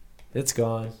 It's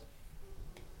gone.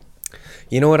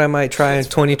 You know what I might try in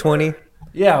 2020?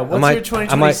 Yeah. What's might- your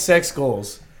 2020 sex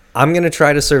goals? I'm going to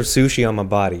try to serve sushi on my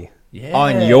body. Yeah.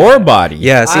 On your body.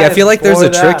 Yeah, see, I I'm feel like there's for a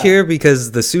trick that. here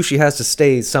because the sushi has to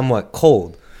stay somewhat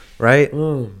cold, right?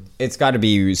 It's got to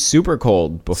be super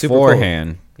cold Super cold.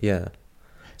 beforehand. Yeah.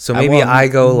 So maybe I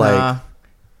go like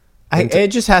it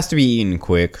just has to be eaten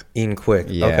quick. eating quick.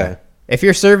 Yeah. Okay. If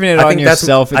you're serving it I on think that's-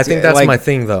 yourself, I it's think that's like, my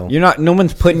thing, though. You're not. No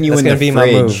one's putting you That's in the gonna be my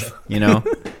fridge. move. You know,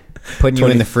 putting you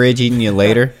in the fridge, eating you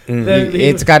later. Leave-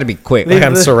 It's got to be quick. Like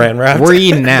I'm saran wrapped. We're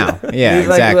eating now. Yeah, Leave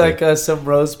exactly. like some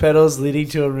rose petals leading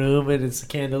to a room, and it's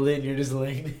candlelit, and you're just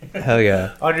laying there Hell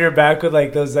yeah. on your back with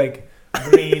like those like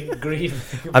green.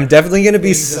 I'm definitely going to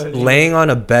be Things on you. laying on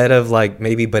a bed of like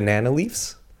maybe banana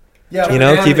leaves. Yeah, You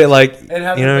know, keep it like, and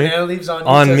have you the know, banana leaves on you,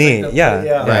 on so it's me. like the- Yeah.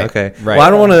 yeah. Yeah. Right, Okay. right. Well, I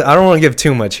don't want to give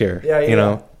too much here. Yeah, You yeah.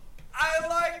 know. I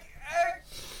like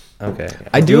egg. Okay.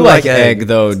 I do like egg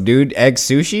though, dude. Egg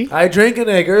sushi. I drank an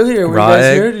egg earlier. Were Raw you guys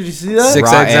egg? here? Did you see that?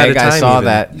 Six Raw eggs at a egg. I time saw even.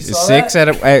 that. You saw Six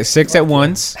that? six at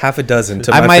once. Half a dozen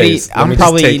to I my might face. eat. Let I'm me just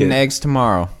probably take eating it. eggs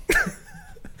tomorrow.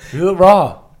 Do it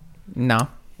raw. No,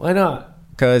 Why not?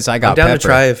 because I got I'm down pepper. to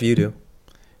try if you do.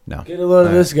 No, Get a load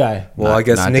of this guy. Well, Not- I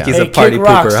guess not Nikki's down. a Hey, party kick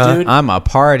rocks, pooper, huh? dude. I'm a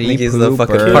party Nikki's pooper. the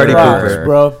fucking Kick party rocks, pooper.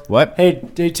 bro. What? Hey,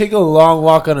 take a long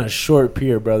walk on a short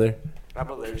pier, brother. I'm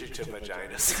allergic to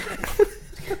vaginas.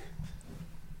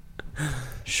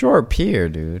 Short pier,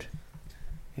 dude.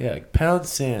 Yeah, like pound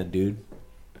sand, dude.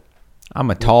 I'm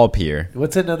a tall pier.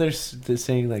 What's another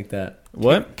saying like that?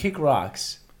 What? Kick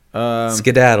rocks.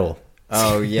 Skedaddle.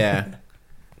 Oh yeah.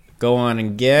 Go on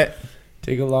and get,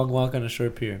 Take a long walk on a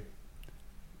short pier.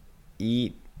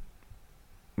 eat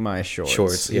my shorts.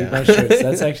 Shorts. Eat Yeah. my shorts.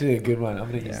 That's actually a good one.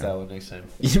 I'm gonna use that one next time.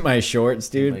 Eat my shorts,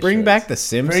 dude. My Bring shorts. back the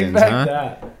Simpsons, Bring back huh?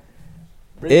 that.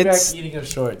 Bring It's back eating of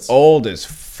shorts. Old as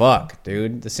fuck,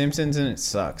 dude. The Simpsons and it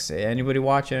sucks. Anybody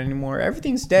watch it anymore?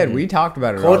 Everything's dead. We talked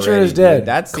about it Culture already, is dead. dude.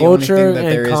 That's the Culture only thing that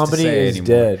and there is to comedy say is anymore.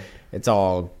 dead. It's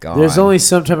all gone. There's only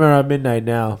sometime around midnight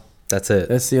now. That's it.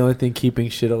 That's the only thing keeping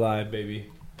shit alive, baby.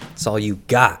 That's all you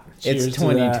got. It's Cheers to that.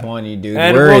 2020, dude.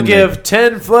 And we're we'll in give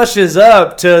 10 flushes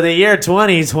up to the year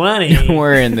 2020.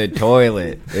 we're in the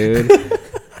toilet, dude.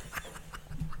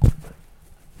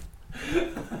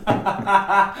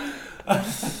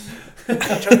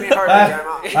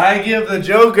 I give the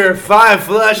Joker 5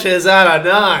 flushes out of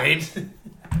 9.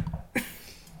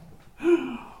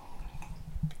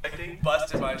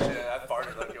 Busted my shit. I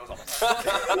farted like it was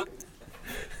all.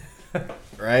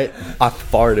 Right? I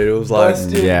farted. It was like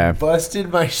Busted, Yeah.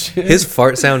 busted my shit. his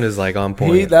fart sound is like on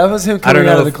point. That was him I don't coming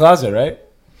know out of the if- closet, right?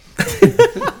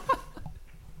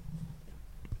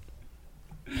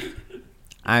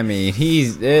 I mean,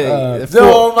 he's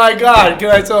Oh my god, can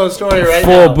I tell a story right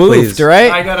full now? boofed, Please.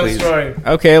 right? I got a Please. story.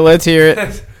 Okay, let's hear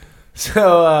it.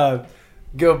 So,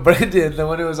 Brendan, the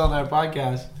one who was on our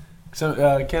podcast,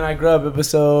 Can I Grub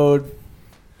episode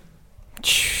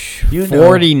You know.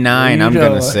 49, You I'm know.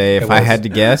 going to say, if It I was. had to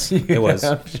guess. It was.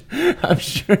 I'm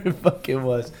sure it fucking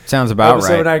was. Sounds about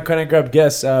Episode right. Can I Grub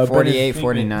guest. 48,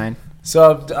 49.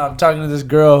 So I'm talking to this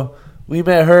girl. We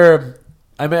met her.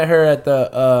 I met her at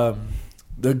the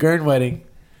Gurn wedding,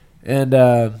 and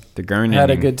The Gurn had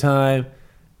a ending. good time.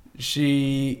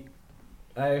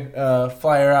 I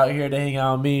fly her out here to hang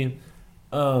out with me.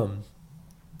 I'm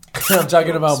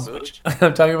talking about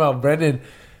Brendan.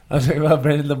 I'm talking about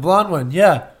Brendan, the blonde one.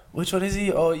 Yeah. Which one is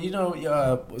he? Oh,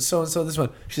 so and so. This one.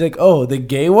 She's like, oh, the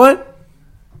gay one.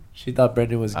 She thought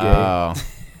Brendan was gay. Oh.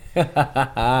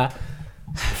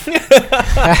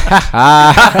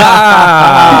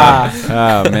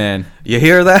 Oh, man. You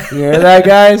hear that? You hear that,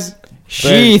 guys?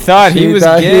 She thought he was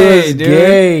gay, dude.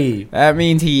 Gay. That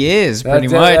means he is, pretty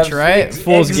That's- much, right? that's-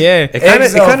 Fool's gay. It kind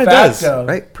Exo of does, facto.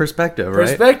 right? Perspective, right?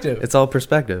 Perspective. It's all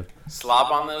perspective. Slop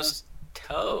on those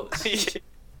toes.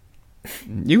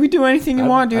 You can do anything you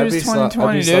want, dude. I'd It's be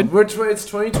 2020, slow- dude. It's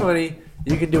 2020.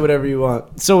 You can do whatever you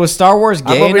want. So was Star Wars I'm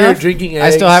gay over here enough? drinking I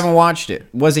still eggs. haven't watched it.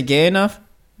 Was it gay enough?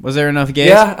 Was there enough gays?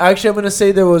 Yeah, actually, I'm gonna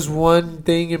say there was one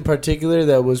thing in particular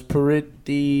that was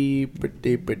pretty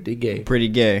gay. Pretty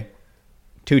gay.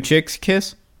 Two chicks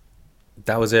kiss?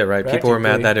 That was it, right? People were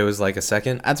mad Practically. that it was like a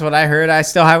second. That's what I heard. I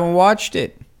still haven't watched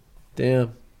it.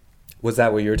 Damn. Was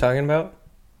that what you were talking about?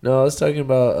 No, I was talking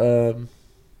about.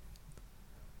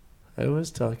 I was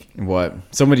talking. What?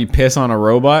 Somebody piss on a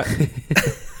robot?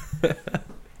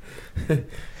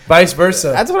 Vice versa.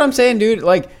 That's what I'm saying, dude.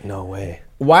 Like, No way.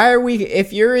 why are we,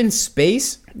 if you're in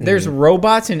space, there's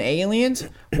robots and aliens,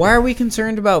 why are we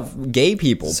concerned about gay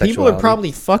people? People are Sexuality.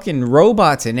 probably fucking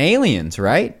robots and aliens,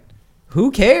 right?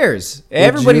 Who cares?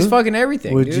 Everybody's you? fucking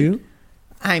everything, Would dude. you?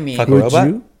 I mean, Fuck a Would robot?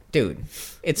 you? dude,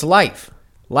 it's life.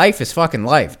 Life is fucking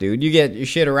life, dude. You get your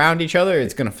shit around each other,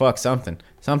 it's gonna fuck something.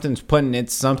 Something's putting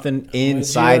something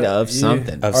inside of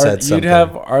something. I've said something. You'd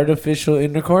have artificial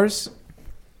intercourse.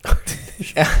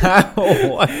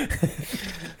 What?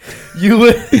 You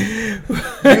would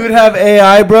have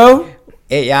AI, bro.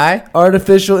 AI?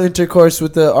 Artificial intercourse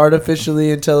with the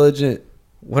artificially intelligent.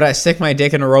 Would I stick my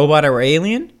dick in a robot or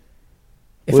alien?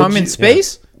 If Would I'm in you-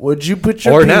 space? Would you put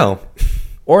your Or pe- now.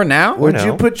 Or now? Would now.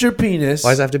 you put your penis?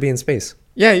 Why does it have to be in space?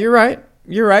 Yeah, you're right.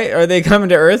 You're right. Are they coming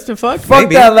to Earth to fuck? Fuck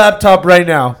Maybe. that laptop right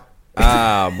now.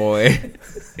 Ah, boy.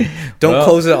 Don't Well.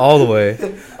 close it all the way.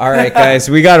 All right, guys,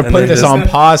 we got to And put then this just- on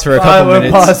pause for a couple We're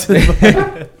minutes.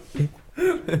 pausing.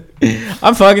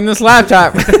 I'm fucking this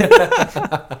laptop.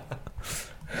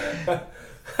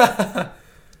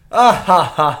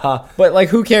 But like,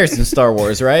 who cares in Star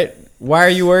Wars, right? Why are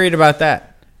you worried about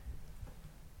that?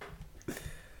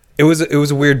 It was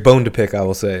a weird bone to pick, I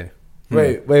will say.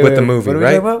 Wait, With the movie, what are we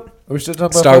right? talking about? Are we still talking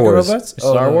about Star fucking Wars. robots?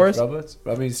 Star no, Wars? Robots?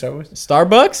 I mean, Star Wars.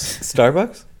 Starbucks?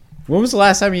 Starbucks? When was the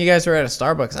last time you guys were at a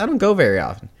Starbucks? I don't go very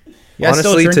often. You guys Honestly,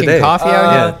 still drinking today. coffee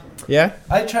out here? Yeah.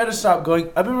 I try to stop going.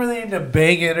 I've been really into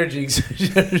Bang Energy.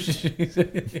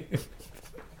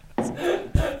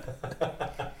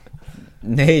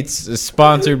 Nate's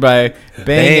sponsored by Bang,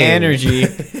 Bang. Energy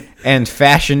and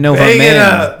Fashion Nova Bang it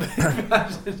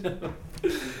Men. up.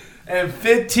 And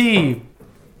Fit Tea.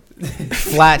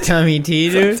 Flat tummy tea,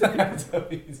 dude.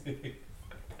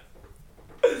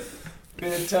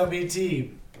 Good tummy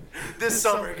tea. This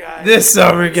summer, guys. This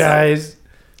summer, guys.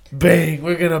 Bang.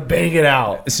 We're going to bang it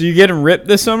out. So you getting ripped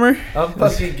this summer? I'm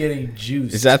fucking getting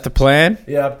juiced. Is that the plan?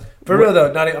 Yeah. For real, though.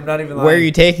 I'm not even lying. Where are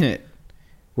you taking it?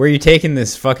 Where are you taking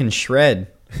this fucking shred?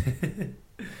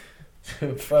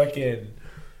 Fucking.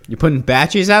 You putting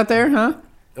batches out there, huh?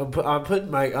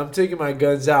 I'm taking my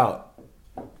guns out.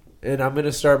 And I'm going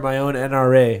to start my own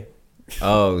NRA.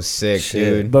 Oh, sick,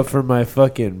 dude. But for my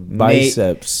fucking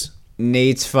biceps.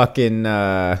 Nate's fucking,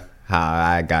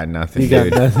 I got nothing, You got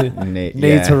dude. nothing? Nate's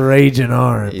Nate's raging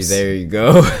arms. There you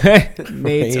go.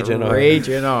 Nate's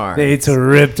raging arms. Nate's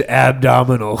ripped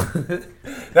abdominal.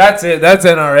 That's it. That's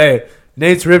NRA.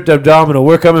 Nate's ripped abdominal.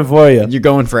 We're coming for you. You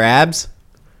going for abs?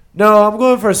 No, I'm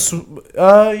going for.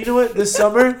 You know what? This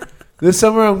summer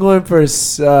I'm going for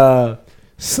slim.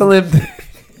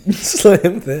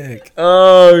 Slim thick.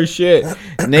 Oh shit.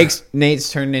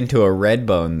 Nate's turned into a red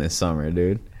bone this summer,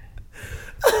 dude.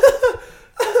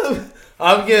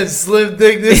 I'm getting slim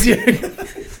thick this year.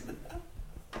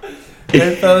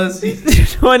 Hey fellas,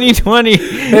 2020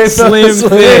 hey, slim fellas,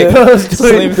 thick. hey, fellas,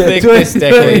 Slim thick this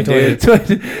decade, dude.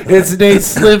 It's Nate's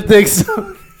slim thick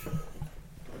summer.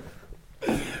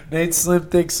 Nate's slim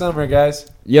thick summer, guys.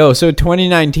 Yo, so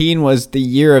 2019 was the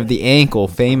year of the ankle,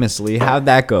 famously. How'd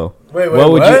that go? Wait,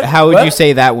 How would what? you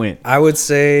say that went? I would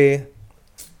say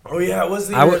Oh yeah, it was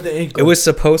the year of the ankle. it was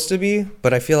supposed to be,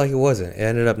 but I feel like it wasn't. It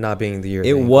ended up not being the year. Of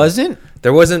It the ankle. wasn't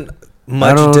There wasn't I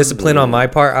much don't- discipline on my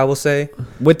part. I will say.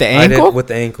 with the I ankle. did with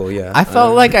the ankle. Yeah. I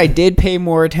felt like I did pay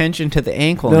more attention to the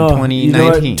ankle in You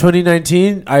know 2019. what?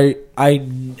 2019, I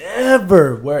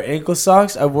never wear ankle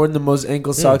socks. I've worn the most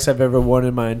ankle socks I've ever worn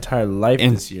in my entire life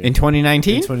in, this year. in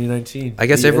 2019, In 2019. I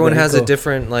guess The- everyone the has a ankle.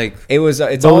 different like. it's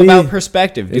But all we- about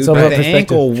perspective, dude. it's all But about the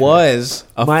perspective. ankle was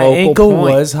a My focal ankle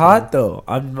point. was hot though.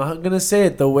 I'm not gonna say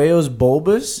it. The way it was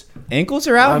bulbous. Ankles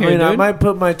are out I here, mean, dude. I might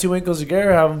put my two ankles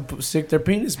together, have them stick their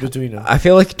penis between them. I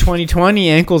feel like 2020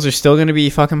 ankles are still gonna be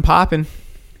fucking popping.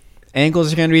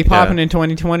 Ankles are gonna be popping in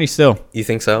 2020 still. You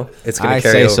think so? It's gonna I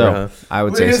carry say over, so. huh? I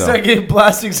would We're say gonna so. start getting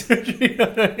plastic surgery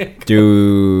on our ankle.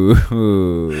 Dude,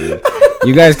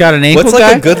 you guys got an ankle What's like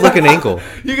guy? a good-looking ankle?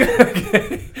 You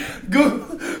gotta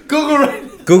Google right now.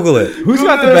 Google it. Who's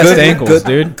got the Google best it. ankles,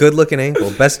 dude? Good-looking ankle.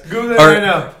 Best. Google it or right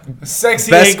now. Sexy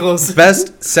Best, ankles.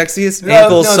 best sexiest No,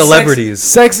 ankle no, celebrities.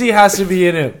 Sexy has to be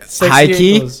in it.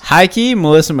 Sexy ankles. High key,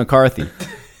 Melissa McCarthy.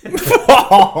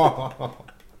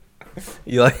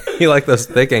 You like those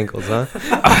thick ankles, huh?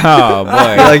 Oh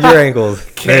boy, You like your ankles.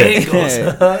 Ankles.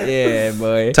 yeah,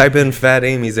 boy. Type in Fat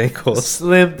Amy's ankles.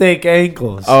 Slim, thick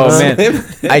ankles. Oh Huh? man,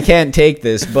 I can't take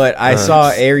this, but I saw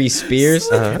Ari Spears.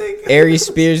 Ari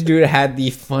Spears, dude, had the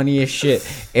funniest shit.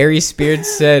 Ari Spears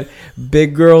said,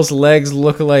 "Big girls' legs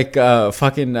look like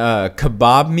fucking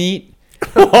kebab meat."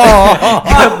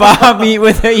 Kebab meat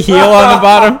with a heel on the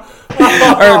bottom,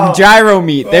 or gyro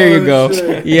meat. There you go.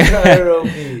 Shit. Yeah. Gyro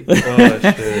meat.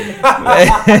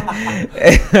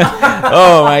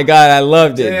 Oh my god, I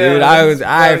loved it, Damn, dude. that's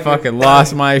I fucking fucking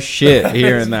lost my shit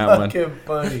hearing that one. Fucking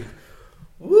funny.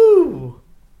 Woo.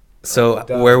 So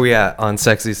where we at on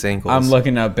sexiest ankles? I'm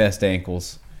looking up best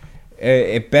ankles.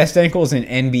 Best ankles in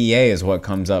NBA is what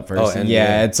comes up first. Oh, NBA.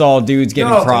 Yeah, it's all dudes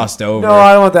getting crossed over. No,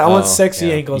 I don't want that. I want Oh, sexy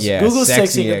yeah. ankles. Yeah, Google sexy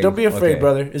sexy. ankles. Don't be afraid, Okay.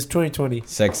 brother. It's 2020.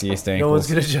 Sexiest No one's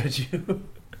ankles. gonna judge you.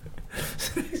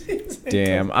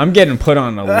 Damn, I'm getting put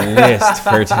on a list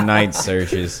for tonight's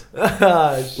searches.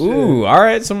 Ah, shit. Ooh, all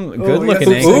right, some good we got looking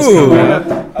some ankles sexy- coming Ooh. up,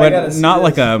 I gotta but see not this.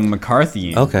 like a McCarthy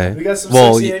ankle. Okay. We got some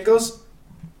Well, sexy ankles.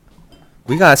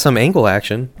 we got some ankle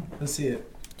action. Let's see it.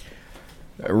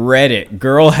 Reddit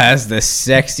girl has the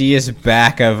sexiest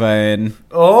back of an.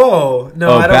 Oh no!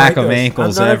 Oh, I don't back like of those.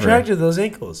 ankles I'm not ever. attracted to those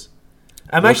ankles.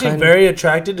 I'm What actually kind? very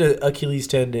attracted to Achilles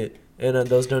tendon, and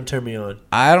those don't turn me on.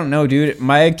 I don't know, dude.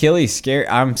 My Achilles scared.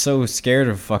 I'm so scared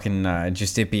of fucking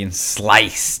just it being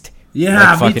sliced. Yeah,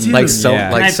 Like me fucking- too. like some- Yeah.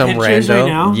 like Can I some pinch yours rando. right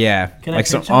now? Yeah, Can I like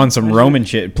some pinch 'em? on some Would Roman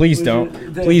shit. Please Would don't.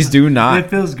 you- Please do It not.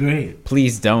 feels great.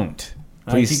 Please don't.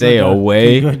 All right, Please keep stay going.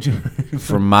 away Keep going.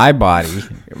 from my body. You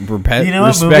know what movie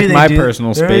Respect they my do?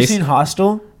 personal Have you ever space. seen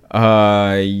Hostel?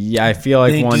 Yeah, I feel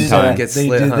like They one do time. that. Get They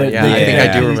slit, do huh? the- Yeah, I they think I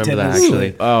do do Achilles remember that tendon.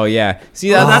 actually. Oh yeah.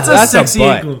 See, Oh, that's a sexy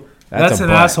butt. ankle. That's That's a an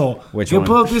butt. asshole. Which You one?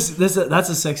 pull up this. That's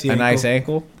a sexy A ankle. nice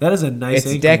ankle. That is a nice It's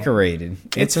ankle. decorated.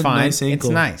 It's It's a fine. nice It's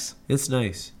ankle. nice. It's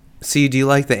nice. See, do you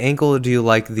like the ankle or do you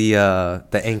like the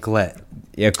anklet?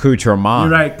 Yeah, accoutrement.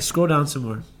 You're right. Scroll down some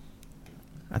more.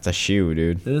 That's a shoe,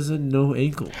 dude. There's a no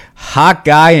ankle. Hot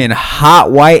guy in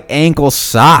hot white ankle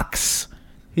socks.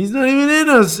 He's not even in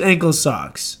those ankle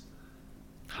socks.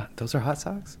 Those are hot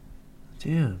socks.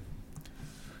 Damn.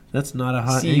 That's not a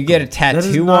hot See, ankle. you get a That is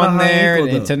tattoo not a on hot there.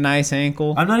 ankle, It's though. a nice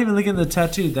ankle. I'm not even looking at the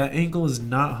tattoo. That ankle is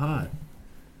not hot.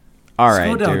 All Just right,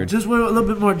 go down. dude. Just wait a little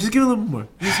bit more. Just give it a little more.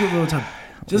 Just give it a little time.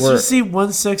 Just We're- to see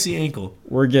one sexy ankle.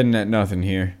 We're getting at nothing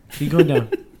here. Keep going down.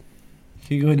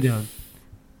 Keep going down.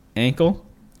 Ankle?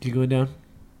 Keep going down.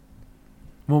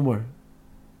 One more.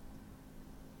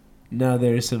 Now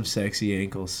there's some sexy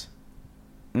ankles.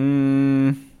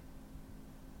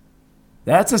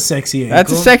 That's a sexy ankle.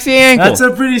 That's a sexy ankle. That's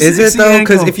a pretty Is sexy it though?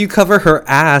 Because ankle. if you cover her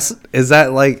ass, is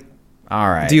that like? All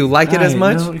right. Do you like it as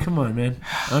Alright, much? no, come on, man.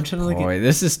 I'm trying to look Boy, at.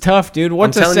 this is tough, dude.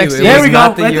 What's a telling you, sexy it There was we go.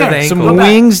 not the Right year of the there. Some ankle. Go back.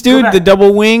 wings, Go dude. back. The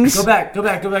double wings. Go back. Go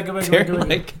back. Go back. Go back. Go They're back. Go back.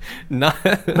 like not.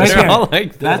 Right They're there. all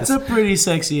like this. That's a pretty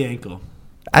sexy ankle.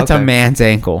 That's Okay. a man's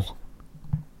ankle.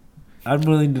 I'm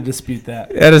willing to dispute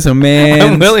that. That is a man's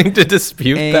I'm willing to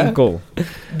dispute ankle.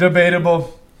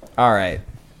 Debatable. All right.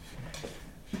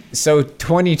 So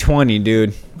 2020,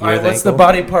 dude. All right, what's the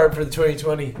body part for the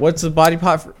 2020? What's the body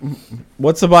pot?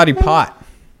 What's the body pot?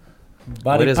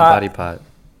 Body What is pot. body pot?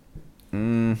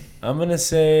 I'm gonna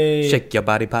say Shake your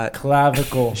body pot.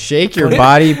 clavicle. Shake your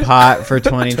body pot for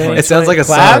 2020. It sounds like a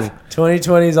Clav? song.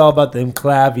 2020 is all about them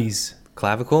clavies.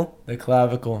 Clavicle. The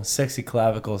clavicle, sexy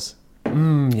clavicles. Yeah, The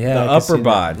I can upper see that.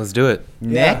 bod. Let's do it.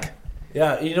 Neck?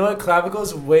 Yeah, you know what? Clavicle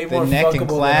is way The more neck and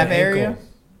fuckable clav than an area? ankle.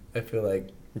 I feel like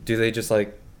Do they just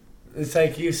like it's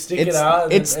like you stick It's, it out.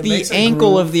 And it's it the makes a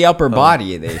ankle groove. of the upper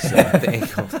body, they say. the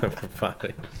ankle of her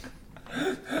body?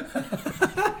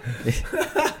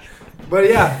 But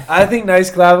yeah, I think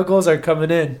nice clavicles are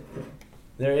coming in.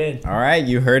 They're in. All right,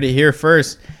 you heard it here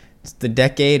first. It's the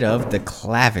decade of the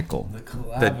clavicle.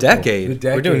 The decade.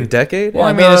 We're doing decade. Well,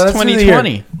 I mean, no, it's let's do the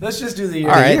 2020. year. Let's just do the year.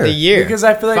 All right, year. the year. Because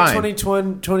I feel like Fine.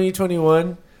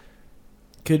 2021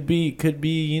 could be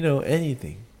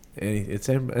anything. It's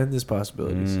endless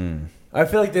possibilities. I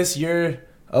feel like this year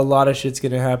a lot of shit's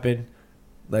gonna happen,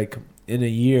 like in a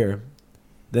year,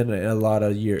 than a lot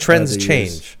of years. Trends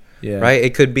change, Yeah. right?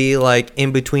 It could be like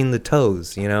in between the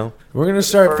toes, you know? We're gonna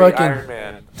start Furry fucking. Iron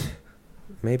Man.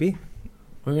 Maybe.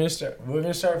 We're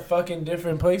gonna start fucking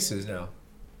different places now.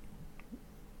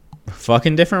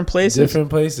 Fucking different places. Different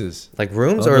places. Like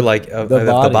rooms Of or the- like the the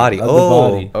body, body? of the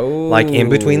Oh, body. Oh, like in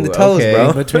between the toes, okay. bro.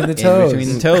 In between the In toes.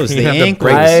 between the toes, You the have to ankle.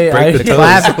 break the toes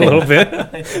clavicle. a little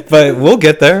bit, but we'll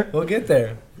get there. We'll get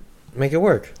there. Make it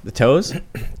work. The toes?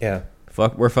 Yeah.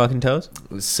 Fuck, we're fucking toes?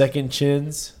 Second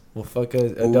chins. We'll fuck a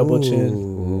double chin.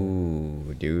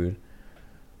 Ooh, dude.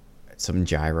 Some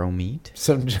gyro meat?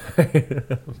 Some.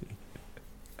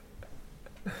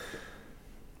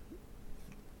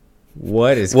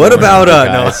 What is What going about on,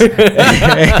 no?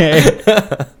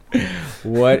 guys?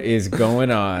 What is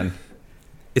going on?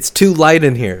 It's too light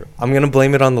in here. I'm gonna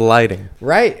blame it on the lighting.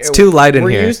 Right? It's too light in We're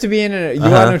here. used to being in a... You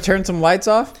Uh-huh. want to turn some lights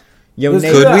off? Yo, Let's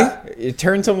Nate, do that. you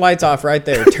turn some lights off right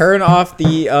there. Turn off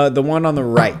the one on the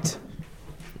right.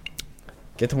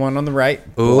 Get the one on the right.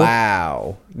 Ooh.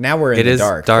 Wow. Now we're in It the is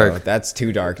dark. dark. though. That's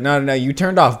too dark. No. You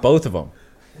turned off both of them.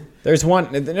 There's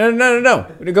one. No.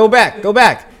 Go back. Go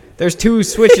back. There's two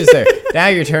switches there. Now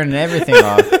you're turning everything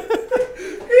off.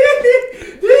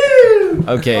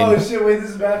 Okay. Oh shit! Wait,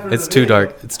 this is bad for It's the too video.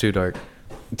 dark. It's too dark.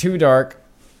 Too dark.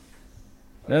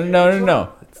 No.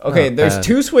 Okay, not there's bad.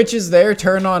 two switches there.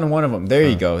 Turn on one of them. There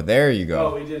you go. There you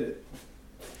Oh, go. we did it.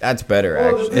 That's better, Oh, the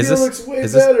actually. video Is this- looks way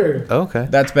is this- better. Oh, okay.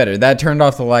 That's better. That turned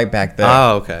off the light back there.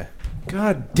 Oh, okay.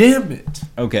 God damn it!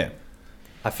 Okay.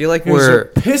 I feel like You're we're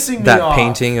pissing me that off.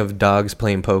 painting of dogs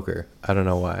playing poker. I don't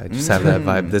know why. I just have that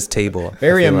vibe. This table. I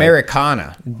Very feel like-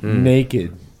 Americana.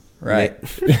 naked. Right.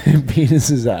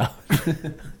 Penis is out.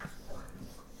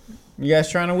 You guys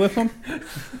trying to whip them?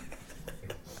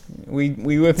 We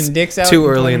whipping dicks out? Too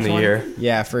early in the 2020? year.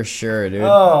 Yeah, for sure, dude.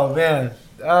 Oh man,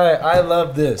 I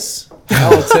love this. I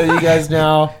will tell you guys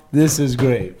now, this is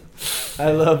great.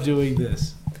 I love doing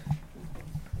this.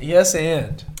 Yes,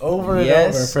 and over and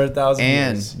Yes, over for 1,000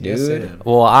 and, years. dude. Yes, and.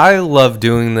 Well, I love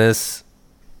doing this,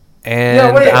 and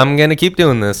Yeah, wait. I'm gonna keep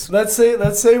doing this. Let's say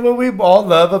what we all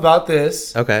love about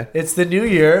this. Okay. It's the new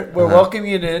year. We're Uh-huh.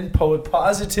 welcoming it in with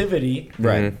positivity.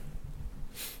 Right.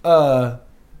 Mhm.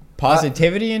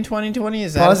 Positivity in 2020?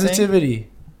 Is that a thing? Positivity.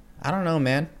 I don't know,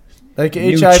 man. Like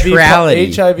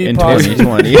Neutrality HIV in positive.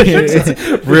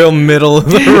 2020. Real middle of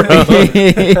the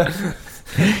road.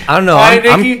 I don't know. All right,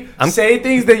 I'm, Nikki, I'm say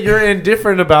things that you're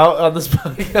indifferent about on this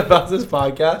about this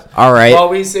podcast. All right. While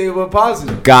we say we're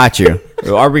positive. Got you.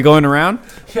 Are we going around?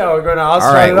 Yeah, we're going to. I'll All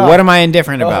start right. it off. What am I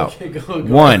indifferent about? Okay, go.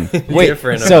 One. Wait.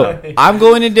 Indifferent So about. I'm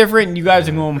going indifferent, and you guys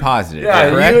are going positive. Yeah,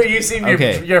 correct? you seem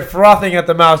Okay. you're frothing at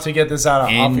the mouth to get this out off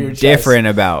your chest. Indifferent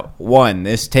about one.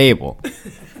 This table.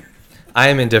 I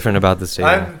am indifferent about this table.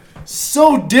 I'm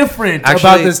so different Actually-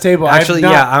 about this table. actually,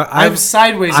 I'm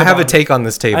sideways. I have a about take on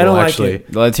this table. I don't like actually,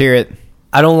 it. Let's hear it.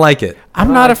 I don't like it.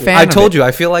 I'm not a fan. I of told it. you.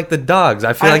 I feel like the dogs.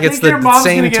 I feel like it's think your the mom's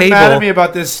same gonna get table. mad at me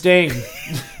about this stain.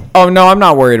 Oh no, I'm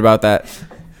not worried about that.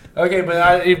 Okay, but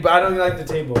I don't like the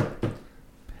table.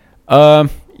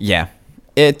 Yeah,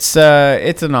 it's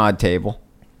an odd table.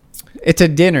 It's a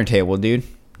dinner table, dude.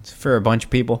 It's for a bunch of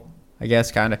people, I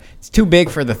guess. Kind of. It's too big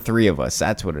for the three of us.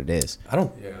 That's what it is. I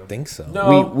don't think so.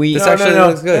 No, We- This no, actually no.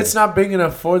 looks good. It's not big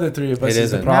enough for the three of us. It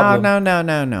is the isn't. problem. No.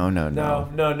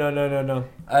 No.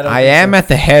 I I am at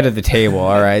the head of the table.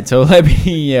 All right, so let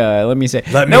me say.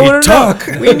 Let no, me no, no. talk.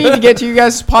 We need to get to you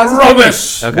guys positive.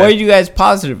 Rubbish. Okay. What are you guys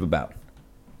positive about?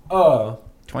 Oh,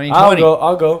 2020.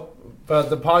 I'll go. But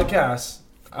the podcast,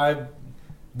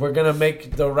 we're gonna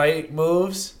make the right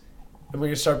moves, and we're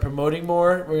gonna start promoting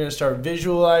more. We're gonna start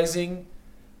visualizing,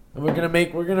 and we're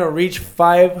gonna reach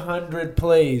 500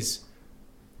 plays.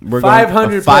 We're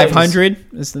 500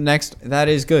 500 is the next. That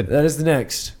is good. That is the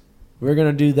next. We're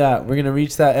gonna do that. We're gonna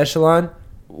reach that echelon,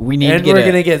 We need to and get. we're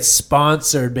gonna get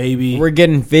sponsored, baby. We're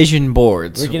getting vision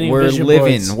boards. We're getting We're vision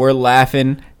living. boards. We're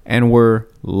laughing, and we're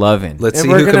loving. Let's And see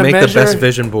we're who can gonna make the measure- best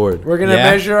vision board. We're gonna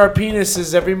Yeah. measure our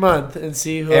penises every month and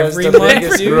see who Every has the month,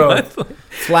 biggest dude? growth.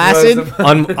 Flaccid.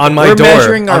 on my We're door.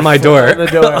 measuring our On my fl- door. On the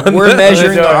door. We're On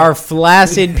measuring the door. our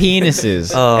flaccid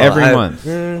penises Oh, every I- month.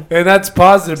 And that's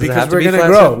positive Does it because have to we're be gonna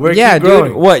flaccid? grow. We're Yeah, keep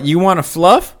growing. dude. What you want to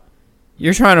fluff?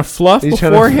 You're trying to fluff He's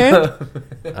trying to- beforehand?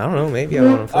 I don't know. Maybe I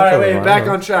want to. All right, wait. Back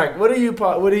on track. What are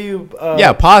you?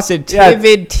 Yeah,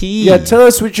 positivity. Yeah, tell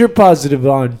us what you're positive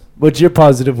on. What you're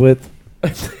positive with.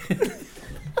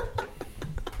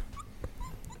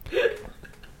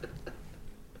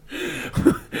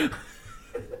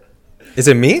 Is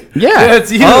it me? Yeah.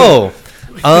 That's you. Oh,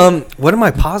 what am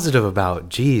I positive about?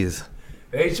 Jeez,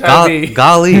 HIV.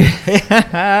 golly.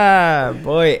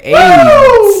 Boy,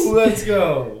 AIDS. Woo! Let's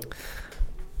go.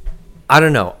 I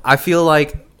don't know. I feel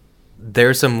like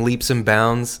there's some leaps and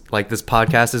bounds like this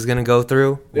podcast is gonna go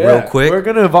through real quick. We're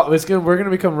gonna we're gonna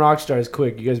become rock stars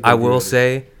quick. You guys. I will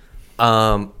say,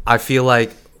 I feel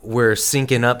like we're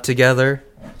syncing up together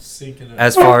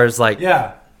as far as like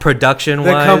Yeah. production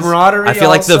The wise. camaraderie I feel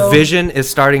like the also. vision is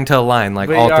starting to align, like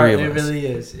all three of It us. really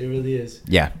is. It really is.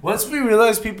 Yeah. Once we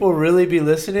realize people really be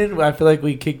listening, I feel like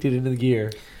we kicked it into the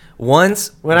gear.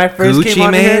 Once When I first Gucci came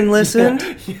on Mane here, listened,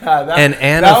 yeah, that, and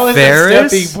Anna that was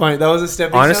Faris, a stepping point. That was a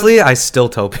stepping honestly, I still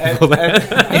tell people that.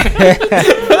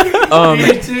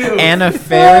 Me too. Anna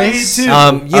Faris. Me too.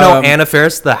 You know Anna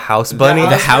Faris, the house bunny,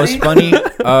 The House Bunny.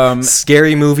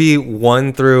 Scary Movie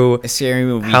 1 through Scary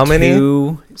Movie How many?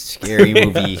 2. Scary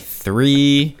Movie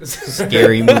 3.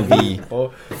 Scary Movie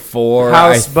 4.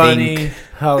 House I Bunny. think.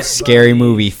 House Scary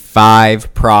Movie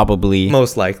 5, probably.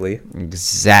 most likely.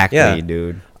 Exactly, Yeah.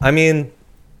 dude. I mean,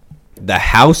 The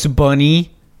House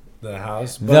Bunny. The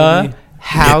House Bunny. The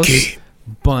House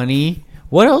Bunny.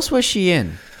 What else was she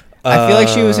in? I feel like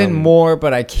she was in more,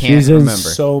 but I can't She's in remember.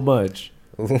 so much.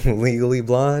 Legally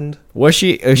Blonde. Was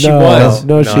she? She No, was.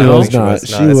 no, she No, was she not. was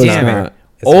She not. was It's Damn not it. not.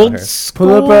 It's not Old her. school.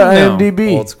 Pull up her No.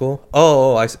 IMDb. Old school.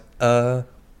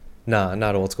 Nah,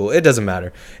 not old school. It doesn't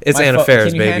matter. It's My Anna pho- Faris,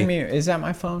 Can you baby. hand me? Is that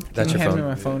my phone? Can That's you your hand phone. me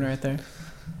my phone right there?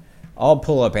 I'll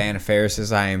pull up Anna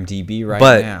Faris's IMDb right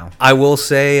But now. I will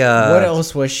say, What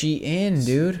else was she in,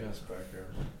 dude?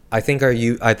 I think That's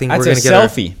we're a gonna get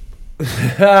selfie.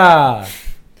 Ah.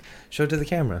 show it to the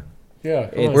camera. Yeah,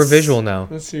 come on. We're visual now.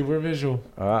 Let's see. We're visual.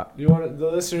 Uh, You want the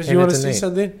listeners? Hand You it want to to see Nate.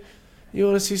 something? You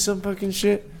want to see some fucking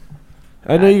shit?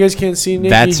 I know you guys can't see Nikki.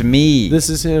 That's me. This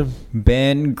is him.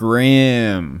 Ben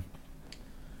Grimm.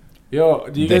 Yo,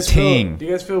 do you The guys ting. do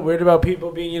you guys feel weird about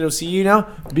people being able to see you now?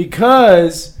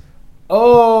 Because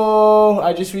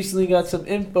I just recently got some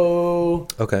info.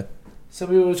 Okay. Some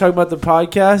people were talking about the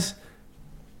podcast,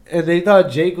 and they thought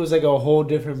Jake was like a whole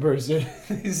different person.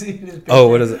 You see his picture? Oh,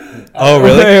 what is it? Oh,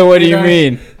 really? Hey, what do They you thought-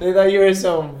 mean? They thought you were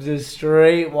some just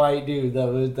straight white dude that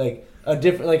was like a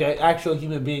different, like an actual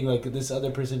human being, like this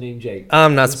other person named Jake.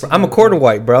 I'm not. This is I'm a my quarter point.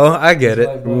 white, bro. I get This it.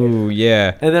 white boy. Ooh,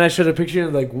 yeah. And then I showed a picture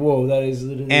and like, whoa, that is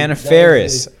literally Anna that is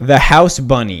Faris, it. The House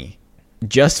Bunny,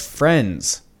 Just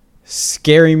Friends,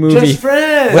 Scary Movie. Just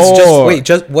friends. What's Oh. what's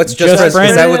just Just friends? Is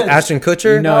Friends. that with Ashton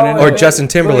Kutcher? No, Or Justin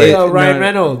Timberlake? Ryan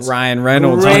Reynolds. Ryan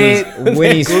Reynolds. Great-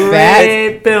 when he's Great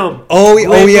fat, film. Oh,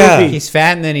 Great yeah. movie. he's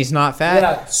fat, and then he's not fat.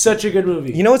 Yeah, such a good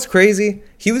movie. You know what's crazy?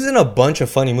 He was in a bunch of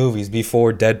funny movies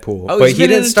before Deadpool, Oh, but he's he been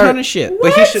didn't in a start. ton of shit.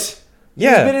 But he What? should. He's been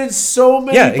Yeah, in so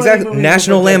many. yeah, funny exactly. movies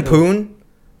National before Deadpool. Lampoon.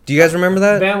 Do you guys remember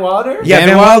that? Van Wilder. Yeah, Van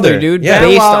Van Wilder, Wilder, dude. yeah.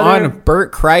 Based Van Wilder. on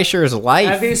Burt Kreischer's life.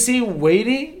 Have you seen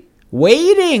Waiting?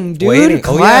 Waiting, dude. Waiting.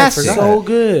 Oh, yeah, I Classic. forgot. So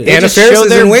good. They Anna just Faris show is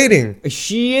their- in Waiting.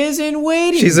 She is in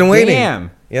Waiting. She's in Waiting.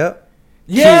 Damn. Yep.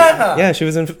 Yeah. Yeah, she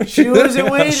was in. She was in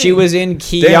Waiting. She was in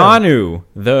Keanu,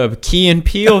 the Key and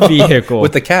Peele vehicle.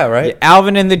 with the cat, right?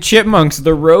 Alvin and the Chipmunks,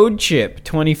 The Road Chip,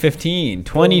 2015.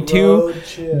 22, Road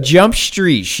Chip. Jump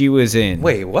Street, she was in.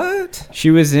 Wait, what? She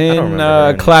was don't in remember her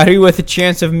in it. Cloudy with a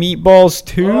Chance of Meatballs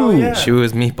 2. Oh, yeah. She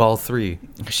was Meatball 3.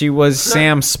 She was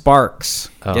Sam Sparks.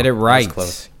 Oh, Get it that was right.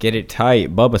 close. Get it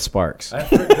tight. Bubba Sparks. I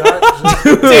forgot.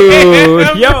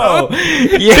 Dude, yo.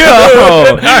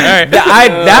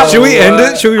 Should we end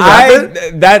it? Should we wrap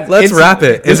it? Let's wrap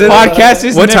it. This Is it- podcast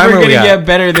is what never time are going we to at? get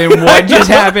better than what just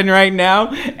happened right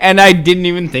now, and I didn't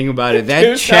even think about it.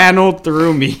 That channeled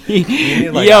through me.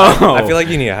 Like, Yo, I feel like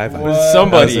you need a high five.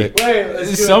 somebody, That was Wait, let's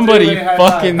do a somebody three-way high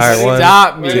fucking five. All right, one,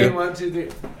 stop me. Ready? 1, 2, 3.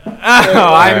 Oh,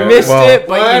 I right, missed well- it,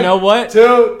 but you know what?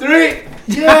 2, 3.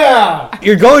 Yeah.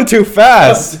 You're going too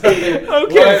fast. Okay.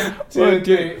 1, 2,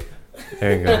 3.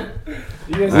 There you go.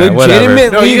 You guys All right, whatever.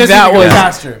 Legitimately, No, you guys that need to go was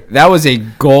faster. that was a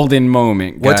golden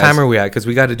moment. What guys. time are we at? Because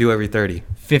we got to do every 30.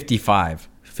 55?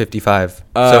 55.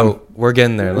 So we're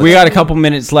getting there. We got a couple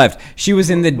minutes left. She was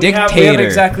in The We have Dictator.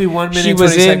 exactly 1 minute She and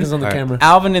was 20 in- seconds on the All right. camera.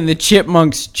 Alvin and the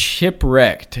Chipmunks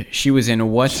Chipwrecked. She was in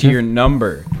What's Your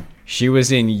Number? She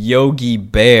was in Yogi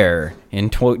Bear in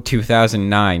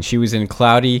 2009. She was in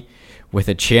Cloudy with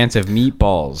a Chance of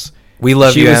Meatballs. We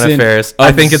love She you, was Anna in Faris.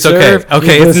 I think it's okay. Observe-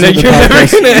 Okay, You it's, listen to you're the never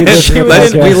podcast. gonna You end. listen to the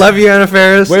Let's- podcast. We love you, Anna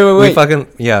Faris. Wait, wait, We wait. fucking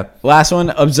yeah. Last one,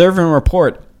 Observe and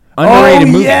Report. Underrated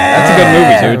movie. yeah! That's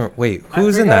a good movie, dude. Wait, I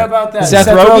who's in forgot that? about that. Seth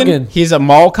Rogen. He's a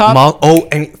mall cop. Oh,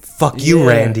 and fuck you, Yeah.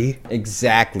 Randy.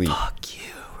 Exactly.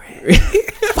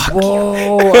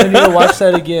 Whoa, I need to watch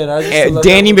that again. I just love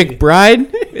Danny that movie.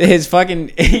 McBride, his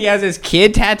fucking, he has his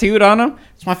kid tattooed on him.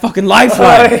 It's my fucking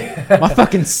lifeline. My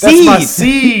fucking seed. That's my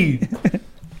seed.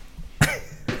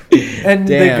 And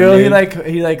the Damn, girl dude.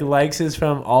 he likes is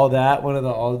from All That, one of the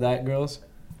All That girls.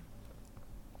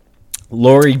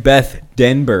 Lori Beth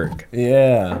Denberg.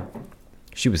 Yeah.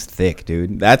 She was thick,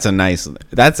 dude. That's an ankle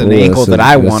that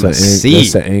I want to see.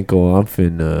 That's an ankle I'm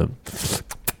finna.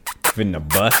 Finna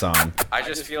bust on. I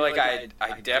just feel like I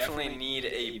definitely need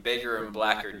a bigger and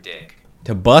blacker dick.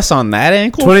 To bust on that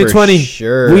ankle? 2020. For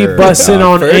sure. We busting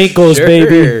dog. on For ankles, sure.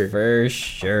 baby. For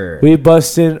sure. We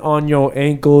busting on your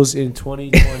ankles in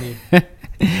 2020.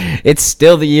 It's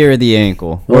still the year of the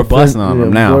ankle. We're busting on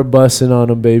them now. We're busting on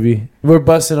them, baby. We're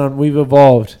busting on. We've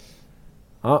evolved.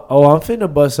 I'm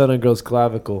finna bust on a girl's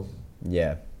clavicle.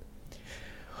 Yeah.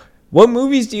 What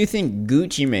movies do you think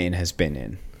Gucci Mane has been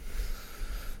in?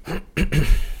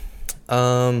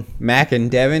 Mac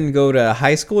and Devin go to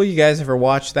high school. You guys ever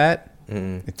watch that?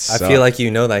 I feel like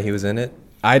you know that he was in it.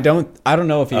 I don't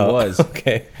know if he was.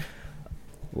 Okay.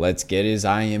 Let's get his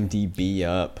IMDb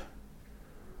up.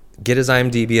 Get his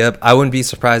IMDb up. I wouldn't be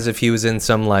surprised if he was in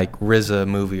some like RZA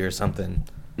movie or something.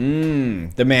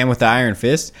 The man with the iron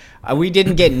fist. We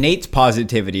didn't get Nate's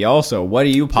positivity. Also, what are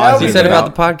you positive? He said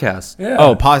about the podcast. Yeah.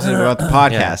 Oh, positive about the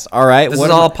podcast. All right. This what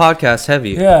is all podcast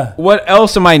heavy. Yeah. What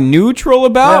else am I neutral Yeah.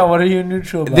 about? What are you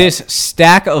neutral about? This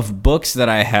stack of books that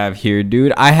I have here,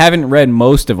 dude. I haven't read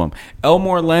most of them.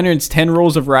 Elmore Leonard's 10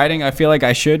 Rules of Writing. I feel like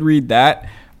I should read that.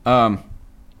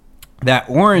 That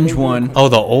orange one. Oh,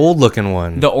 the old looking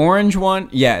one. The orange one.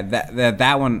 Yeah,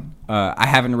 that one. I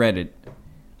haven't read it.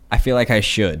 I feel like I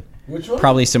should. Which one?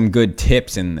 Probably some good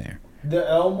tips in there. The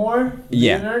Elmore.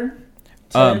 Yeah. Leonard,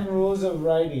 10 Rules of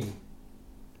Writing.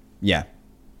 Yeah.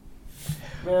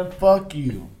 Man, fuck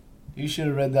you. You should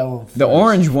have read that one first. The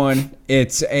orange one,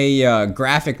 it's a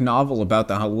graphic novel about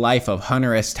the life of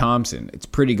Hunter S. Thompson. It's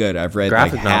pretty good. I've read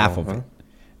Graphic like half novel, of it.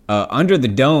 Under the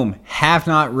Dome, have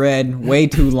not read, way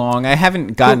too long. I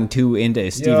haven't gotten too into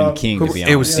Stephen King, to be honest.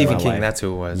 It was with Stephen my King. life. That's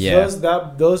who it was. Yeah.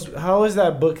 How is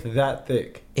that book that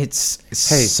thick? It's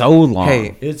Hey, so long.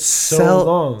 Hey, It's so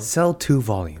long. Sell 2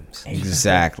 volumes.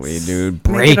 Exactly, dude.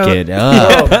 Break it it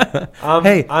up.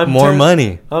 Hey, more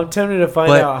money. I'm tempted to find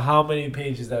But- out how many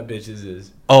pages that bitch's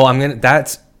is. Oh,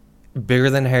 that's bigger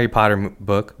than a Harry Potter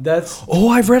book. That's Oh,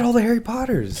 I've read all the Harry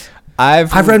Potters.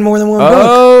 I've I've read more than one book.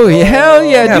 Oh, hell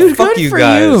yeah, Yeah, dude. fuck Good you for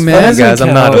guys. you, Fuck man. you guys,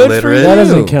 I'm not Good for illiterate. that you.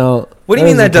 doesn't count. What do you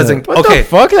mean that doesn't? What Okay, the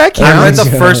fuck? That I read counts.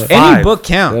 the first 5. Any book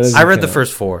counts. That I read the count.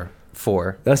 first 4.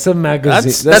 That's a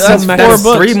magazine. That's a 4 That's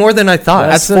books. 3 more than I thought.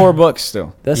 That's That's 4 books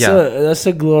still. That's Yeah. that's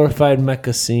a glorified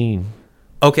magazine.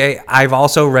 Okay, I've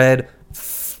also read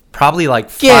probably like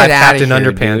 5 Get outta Captain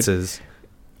here, Underpantses.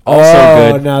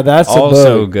 Also good. Now that's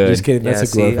Also a book. good. Just kidding. That's Yeah, a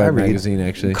see, I glorified read. magazine,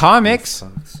 actually. Comics.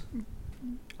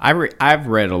 I've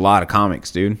read a lot of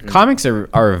comics, dude. Comics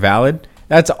are valid.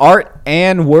 That's art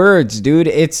and words, dude.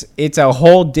 It's a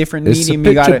whole different It's a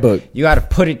medium. picture book. You gotta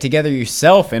put it together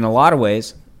yourself in a lot of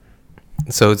ways.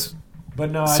 So it's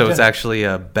But no, it's actually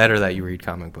better that you read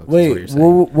comic books. is wait. what you're saying.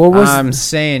 What was? I'm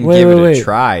saying wait, give wait, it a wait.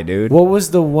 try, dude. What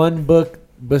was the one book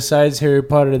besides Harry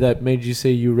Potter that made you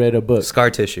say you read a book?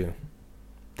 Scar Tissue.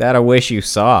 That I wish you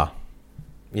saw.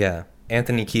 Yeah,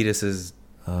 Anthony Kiedis's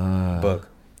book.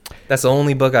 That's the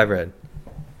only book I've read.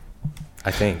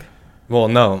 I think. Well,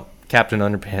 no, Captain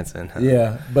Underpants.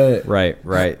 Yeah, but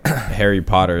Right. Harry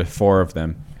Potter, 4 of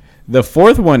them. The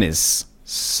 4th one is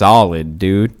solid,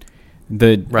 dude.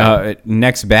 The Right.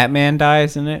 next Batman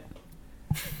dies in it.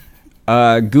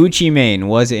 Gucci Mane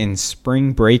was in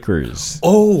Spring Breakers.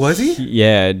 Oh, was he?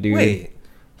 Yeah, dude. Wait,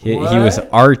 He was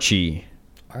Archie.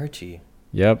 Archie.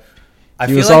 Yep. I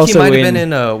He feel was like he also might have in- been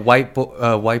in a White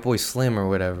Boy Slim or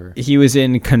whatever. He was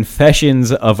in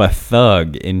Confessions of a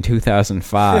Thug in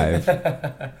 2005.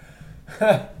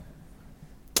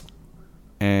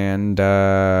 And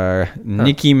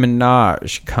Nicki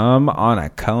Minaj, Come on a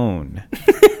Cone.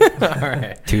 All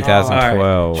right.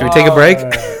 2012. Should we take a break?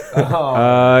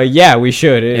 Yeah, we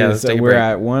should. Yeah, let's take a We're break.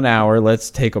 at 1 hour.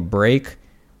 Let's take a break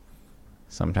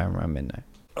sometime around midnight.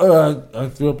 I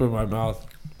threw up in my mouth.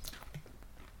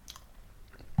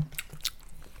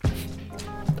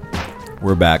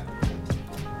 We're back.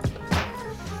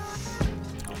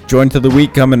 Joint of the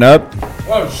week coming up.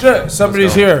 Oh shit!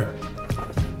 Somebody's here.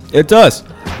 It's us.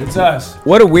 It's us.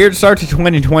 What a weird start to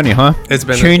 2020, huh? It's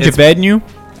been Change of venue.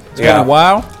 It's been Yeah. a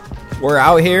while. We're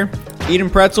out here eating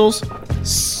pretzels,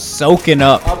 soaking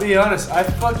up. I'll be honest. I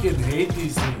fucking hate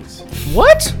these things.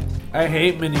 What? I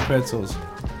hate mini pretzels.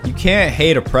 You can't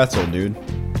hate a pretzel, dude.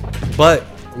 But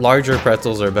larger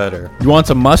pretzels are better. You want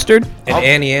some mustard? And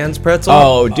Annie Ann's pretzel?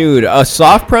 Oh, dude, a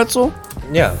soft pretzel?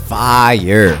 yeah.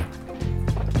 Fire.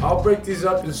 I'll break these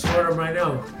up and sort them right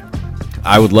now.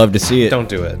 I would love to see it. Don't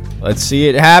do it. Let's see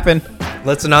it happen.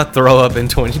 Let's not throw up in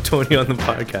 2020 on the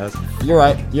podcast. You're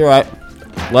right.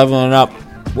 Leveling up.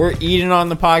 We're eating on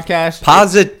the podcast.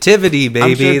 Positivity,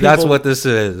 baby. sure That's people- what this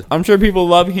is. I'm sure people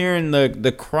love hearing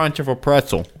the crunch of a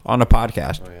pretzel on a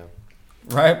podcast. Oh,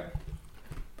 yeah. Right?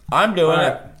 I'm doing All it.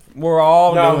 right. We're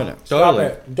all No, doing it. stop Totally.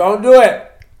 it. Don't do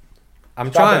it.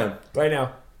 I'm Stop trying. it. Right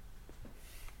now.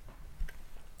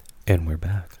 And we're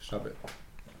back. Stop it.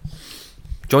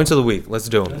 Joints of the week. Let's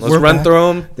do them. Let's We're run back. through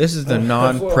them. This is the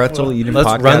non-pretzel eating Let's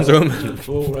podcast. run through them.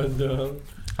 Full rundown.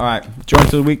 All right. Joints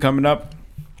of the week coming up.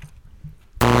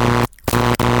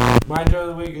 My joke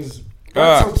of the week is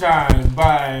Pretzel Time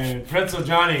by Pretzel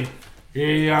Johnny.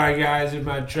 Here you are, guys, in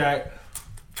my track.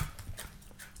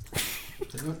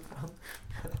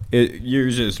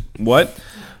 Yours is what?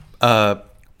 It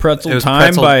Pretzel was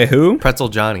Time by who? Pretzel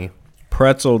Johnny.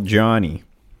 Pretzel Johnny.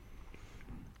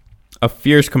 A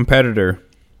fierce competitor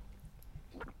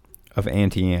of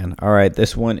Auntie Anne. All right,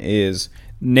 this one is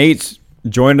Nate's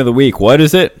joint of the week. What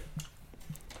is it?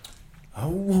 I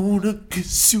wanna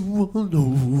kiss you all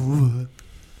over.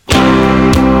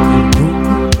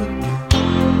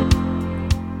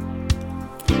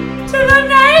 Till the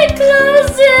night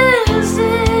closes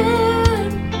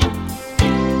in.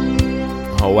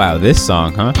 Oh, wow, this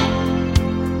song, huh?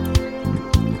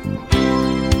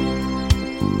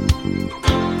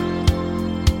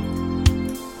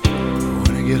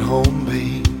 When I get home,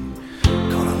 babe,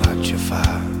 gonna light your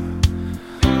fire.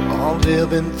 All day I've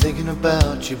been thinking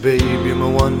about you, babe, you're my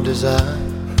one desire.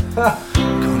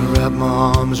 Gonna wrap my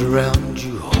arms around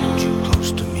you, hold you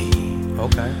close to me.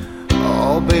 Okay.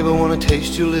 Oh, babe, I wanna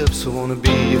taste your lips, I wanna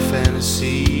be your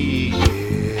fantasy,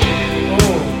 yeah.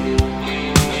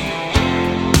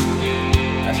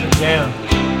 That's a jam.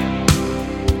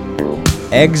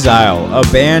 Exile, a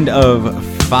band of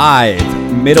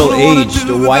 5 middle-aged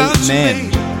white men.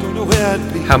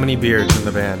 How many beards in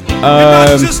the band?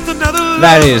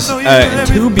 That is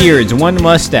 2 beards, 1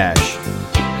 mustache,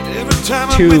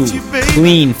 2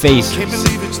 clean faces.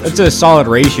 That's a solid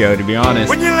ratio, to be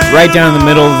honest. Right down in the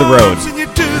middle of the road.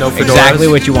 No fedoras? Exactly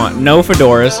what you want. No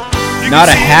fedoras. Not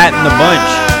a hat in the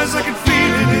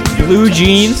bunch. Blue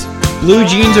jeans. Blue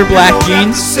jeans or black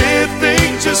jeans.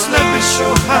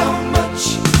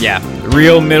 Yeah.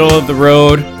 Real middle of the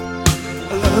road.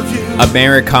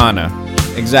 Americana.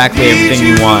 Exactly everything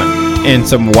you want in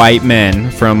some white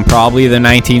men from probably the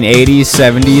 1980s,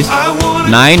 70s,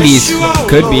 90s.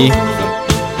 Could be.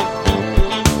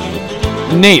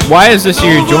 Nate, why is this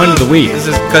your joint of the week? This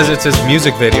is because it's his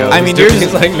music video. I mean,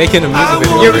 he's like making a music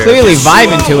video. You're over clearly here.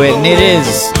 vibing to it, and it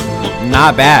is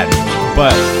not bad.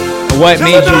 But what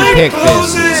made you pick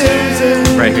this?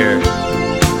 right here.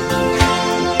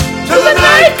 Till the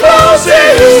night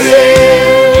closes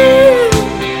in.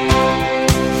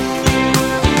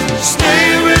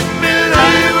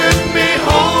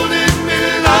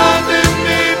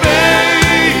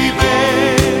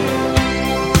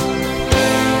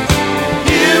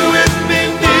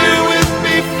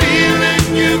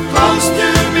 you close to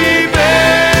me,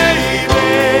 baby.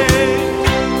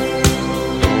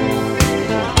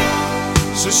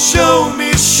 So show me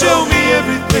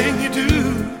everything you do.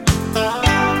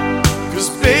 'Cause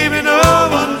baby, no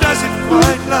one does it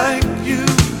quite like you.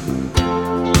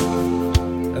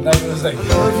 And that was like,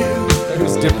 it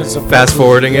was dipping some. Fast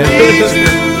forwarding it.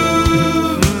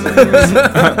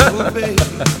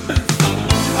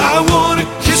 I wanna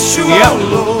kiss you all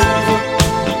over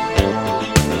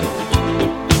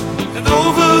and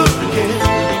over again.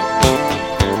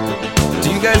 Do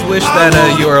you guys wish that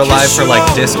you were alive for like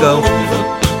disco?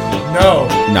 No.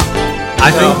 No. I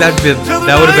think that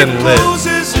would have been lit.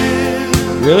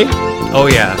 Really? Oh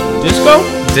yeah, Disco?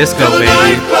 disco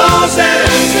baby.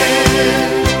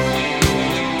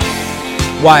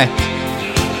 Why?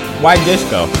 Why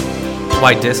disco?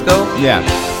 Why disco? Yeah.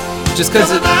 Just because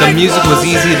the music was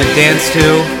easy to dance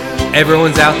to.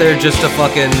 Everyone's out there just to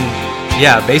fucking,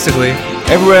 yeah, basically.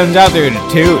 Everyone's out there to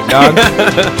toot, dog.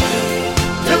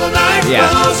 Yeah.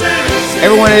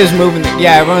 Everyone is moving.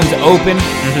 Yeah, everyone's open.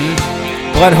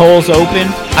 Blood holes open.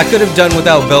 I could have done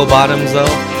without bell bottoms though.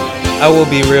 I will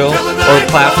be real, or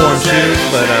platform shoes,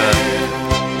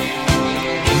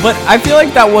 But I feel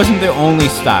like that wasn't the only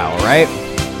style, right?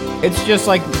 It's just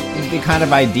like the kind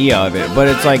of idea of it. But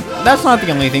it's like, that's not the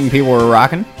only thing people were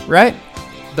rocking, right?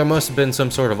 there must have been some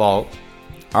sort of alt.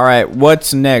 All right,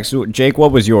 what's next? Jake,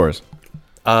 what was yours?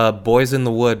 Boys in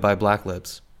the Wood by Black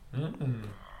Lips.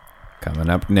 Coming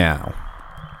up now.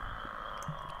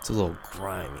 It's a little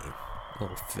grimy, a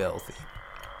little filthy.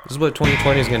 This is what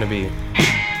 2020 is going to be.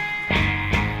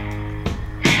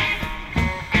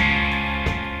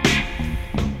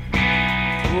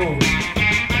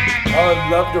 I would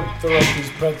love to throw up these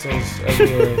pretzels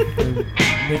everywhere in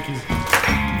Mickey's.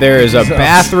 There is a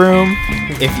bathroom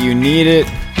if you need it.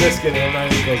 Just kidding, I'm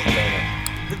not even close to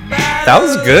that. That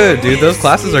was good, dude. Those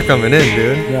classes are coming in,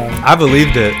 dude. Yeah. I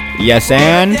believed it. Yes,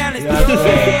 and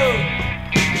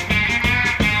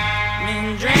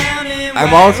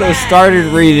I've also started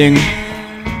reading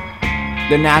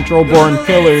the Natural Born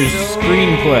Killers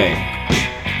screenplay.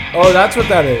 Oh, that's what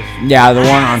that is. Yeah, the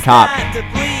one on top.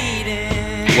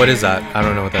 What is that? I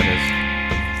don't know what that is.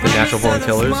 The Natural Born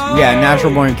Killers? Yeah,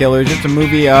 Natural Born Killers. It's a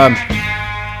movie.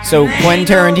 So Quentin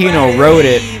Tarantino wrote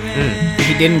it.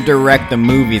 He didn't direct the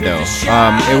movie though.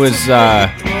 It was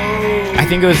I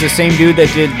think it was the same dude that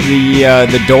did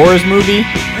the Doors movie.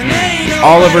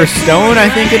 Oliver Stone, I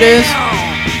think it is.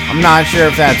 I'm not sure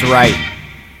if that's right,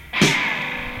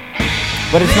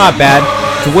 but it's not bad.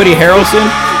 It's Woody Harrelson.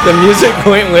 The music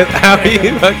went with how he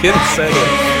fucking said it.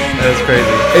 That's crazy.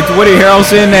 It's Woody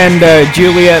Harrelson and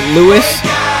Juliette Lewis.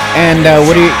 And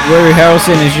Woody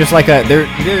Harrelson is just like they're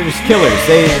just killers.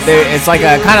 It's like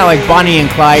a kind of like Bonnie and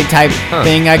Clyde type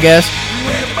thing, I guess.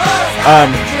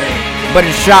 But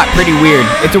it's shot pretty weird.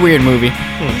 It's a weird movie.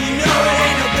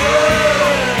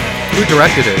 Who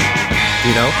directed it? Do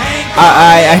you know?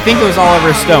 I think it was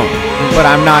Oliver Stone, but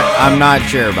I'm not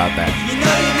sure about that.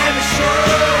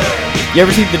 You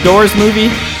ever see the Doors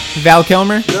movie? Val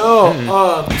Kilmer? No.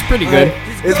 It's pretty good.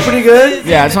 It's pretty good?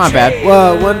 Yeah, it's not bad.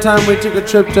 Well, one time we took a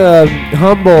trip to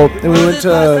Humboldt and we went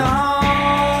to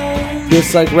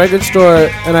this like record store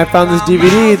and I found this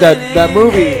DVD that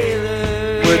movie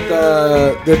with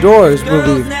the Doors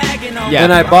movie. Yeah.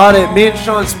 And I bought it. Me and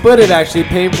Sean split it actually,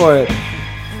 paying for it.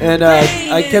 And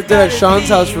I kept it at Sean's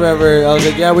house forever. I was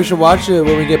like, yeah, we should watch it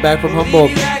when we get back from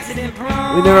Humboldt.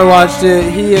 We never watched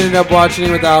it. He ended up watching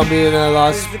it without me, and I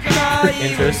lost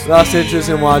interest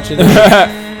in watching it.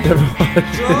 Never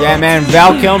watched it. Yeah, man,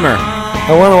 Val Kilmer.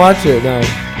 I want to watch it now.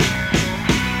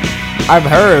 I've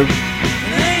heard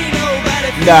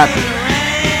that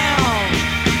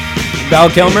Val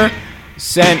Kilmer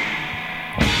sent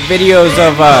videos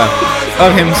of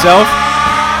himself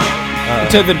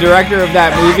to the director of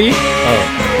that movie.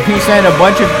 He sent a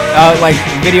bunch of like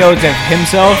videos of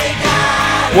himself.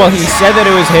 Well, he said that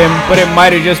it was him, but it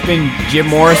might have just been Jim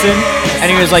Morrison. And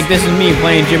he was like, this is me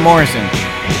playing Jim Morrison.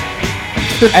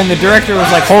 And the director was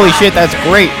like, holy shit, that's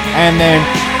great. And then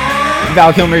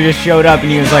Val Kilmer just showed up and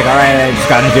he was like, all right, I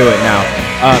just got to do it now.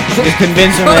 Just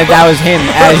convince him that was him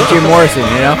as Jim Morrison,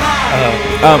 you know?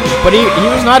 But he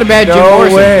was not a bad Jim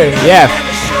Morrison. Way. Yeah.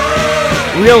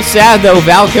 Real sad though,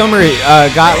 Val Kilmer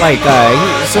got like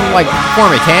some like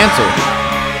form of cancer.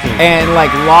 And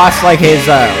like lost like his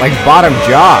like bottom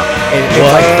jaw.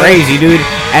 It's like crazy, dude.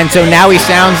 And so now he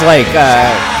sounds like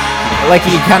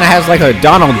he kind of has like a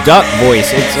Donald Duck voice.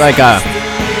 It's like I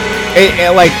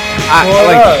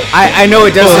know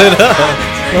it doesn't.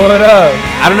 Pull it up.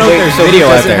 I don't know if there's a video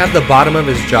out there. Doesn't have the bottom of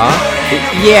his jaw?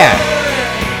 Yeah.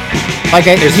 Like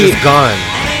It's just gone.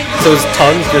 So his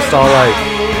tongue's just all like,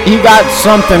 He got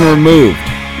something removed.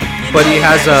 but he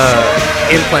has a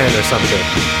implant or something.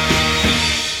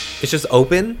 It's just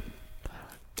open.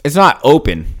 It's not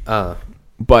open,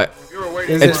 but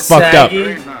Is it's it fucked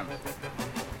saggy? up.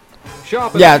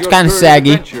 Yeah, it's kind of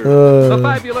saggy,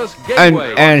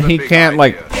 and he can't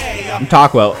like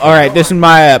talk well. All right, this is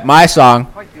my song.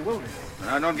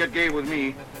 Now, don't get gay with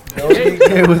me. Don't be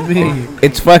gay with me.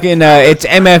 It's fucking it's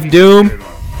MF Doom.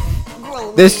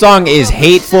 This song is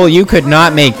hateful. You could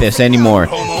not make this anymore.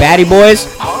 Batty Boys.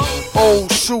 Oh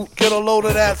shoot, get a load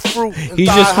of that fruit. He's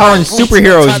just calling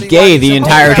superheroes gay the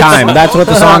entire time. That's what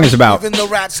the song is about. Even the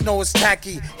rats know it's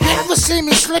tacky. You ever see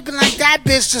me slipping like that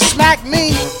bitch to smack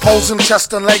me? Posing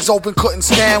chest and legs open, couldn't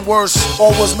stand worse.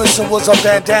 All was missing was a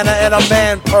bandana and a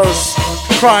man purse.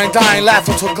 Crying, dying,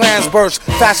 laughing till glands burst.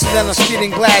 Faster than a speeding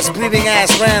glass, bleeding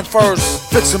ass ran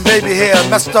first. Fixing baby hair,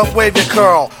 messed up wavy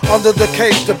curl. Under the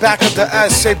cape, the back of the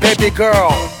ass say baby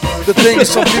girl. The things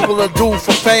some people are do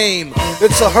for fame.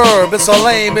 It's a herb, it's a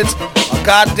lame, it's a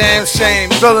goddamn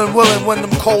shame. Villain willing when them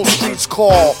cold streets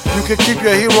call. You can keep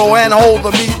your hero and hold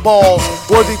the meatballs.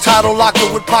 Worthy title locker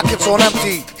with pockets on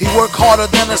empty. He worked harder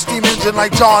than a steam engine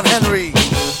like John Henry.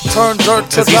 Turn dirt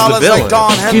to dollars like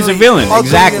Don Henry. He's a villain, Ugly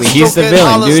exactly. and He's the still get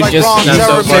villain, dollars dude. like Just Ron he's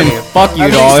so Jeremy. saying fuck you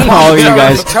At to least all he's you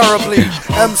guys. terribly.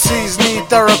 MCs need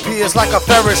therapy. It's like a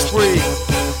Ferris spree.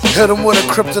 Hit him with a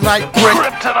kryptonite brick.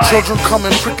 Children come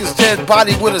and prick his dead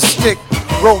body with a stick.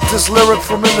 Wrote this lyric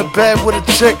from in the bed with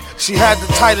a chick. She had the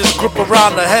tightest grip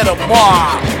around the head of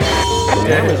Ma.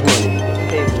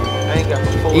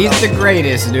 He's the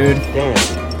greatest, dude.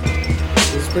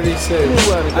 It's pretty sick.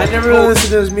 I never really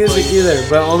listened to his music either,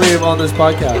 but only on this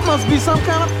podcast. Must be some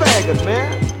kind of faggot,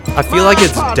 man. I feel like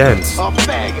it's dense.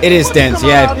 It is dense,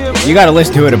 yeah. You gotta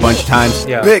listen to it a bunch of times.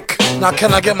 Yeah. Bic, now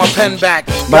can I get my pen back?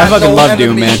 But I Got fucking no love Doom,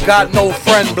 enemy, man. Got no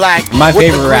friend black. My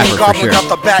With favorite the rapper, Green for Goblin, sure. Got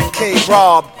the Batcave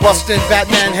rob. Busting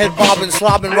Batman head bobbing,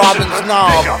 slobbing Robin's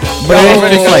knob. But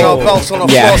Got it's just all like- belts on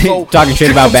the yeah, floor, so talking shit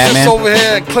kick about them fists Batman. over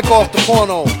here and click off the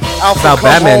porno. Alpha About come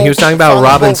Batman, home, he was talking about found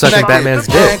them Robin both sucking naked, Batman's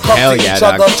dick. handcuffed Hell to yeah, each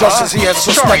other dog. just as he had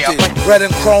suspected. Red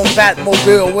and chrome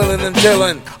Batmobile, Willing and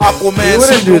Dylan. Aquaman He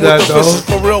wouldn't do sleeping that, with the though. fishes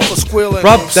for real for squealing.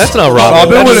 Rob, that's not Robin.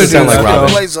 Robin That wouldn't doesn't sound do like that, Robin.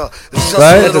 though. Laser. It's just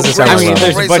Right? a little Doesn't sound like grace Robin. on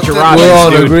There's a razor bunch of thin Robins, We're all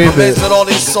in dude. agreement. Amazed at all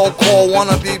these so-called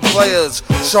wannabe players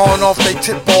showing off they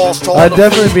tit balls to all I'd the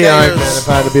definitely free be Iron gayers. Man if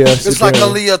I had to be a superhero. It's like a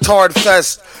leotard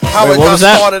fest. How Wait, it what got was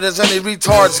that? started as any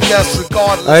retard's guess,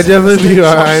 regardless. I'd definitely be Straight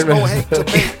Iron shots, no Man hate to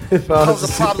make. if I was Becomes a a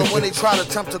problem when they try to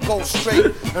attempt to go straight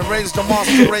and raise the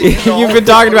monster rate. in the You've whole been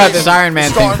talking about this population. Iron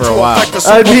Man thing Starting for a to while. affect the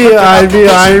I'd be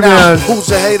Iron now. Man Who's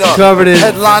a hater? covered in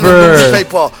Headline fur.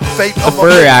 newspaper. Fate of a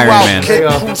furry big Iron route Man. kid, There you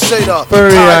go. crusader.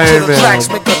 Furry Tied to Iron the Man. tracks,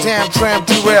 make a damn tram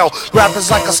derail. Rappers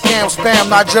like a scam, spam,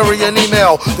 Nigerian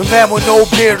email. The man with no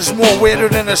beard is more weirder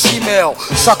than a she-male.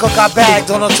 Sucker got bagged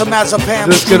on a Temazepam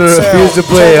Just street gonna sale. refuse to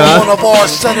play, Told huh? one of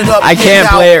ours, send it up, I get can't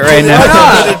out, play it right put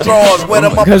now. in the drawers, wet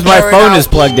 'em up Because and my carry phone out. is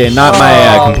plugged in, not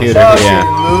my computer. fucking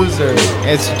Yeah. loser.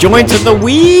 It's Joints of the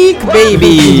Week,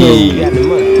 baby.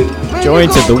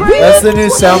 Joints of the Week. That's the new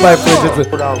soundbite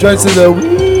for Joints of the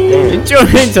Week.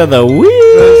 Joints of the Week.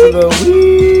 Joints of the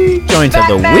Week. Joints of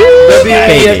the Week,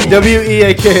 baby.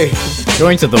 W-E-A-K.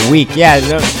 Joints of the Week. Yeah,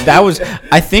 that was.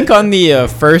 I think on the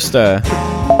first.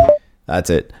 That's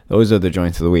it. Those are the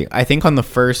joints of the week. I think on the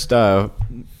first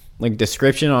like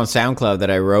description on SoundCloud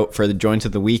that I wrote for the joints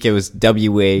of the week, it was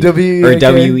W-E-A-K? or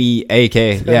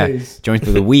W-E-A-K. Yeah, Nice. joints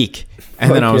of the week.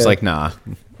 And then I was Okay. like, nah,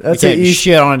 That's you an can't Easter.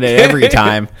 shit on it every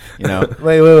time. You know,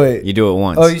 Wait. you do it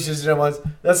once. Oh, you just did it once.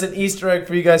 That's an Easter egg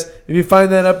for you guys. If you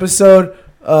find that episode,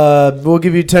 we'll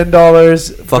give you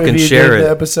 $10. Fucking if you share name it.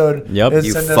 The episode. Yep. And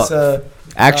You send fuck. us a.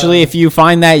 Actually, if you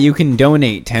find that, you can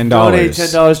donate $10. Donate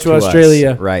 $10 to us.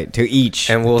 Australia. Right, to each.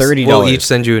 And we'll $30. each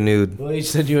send you a nude. We'll each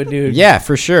send you a nude. Yeah,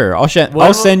 for sure. I'll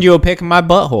Well- send you a pic of my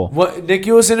butthole. What,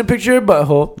 Nicky will send a picture of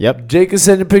butthole. Yep. Jake will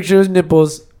send a picture of his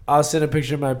nipples. I'll send a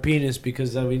picture of my penis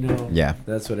because we know. Yeah.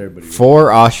 That's what everybody.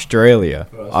 For Australia.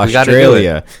 We gotta do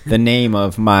Australia. The name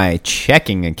of my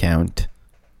checking account.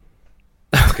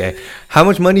 Okay. How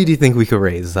much money do you think we could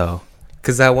raise though?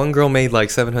 Because that one girl made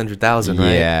like 700,000,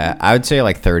 right? Yeah, I would say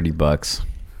like $30.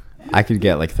 I could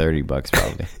get like $30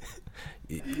 probably.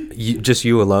 Just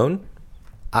you alone?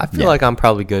 I feel Yeah. like I'm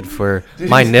probably good for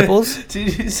my nipples.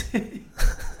 Did you say?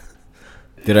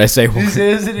 Did I say Did you what?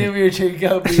 say this the name of your chicken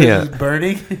account because Yeah. it's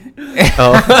burning?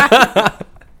 Oh.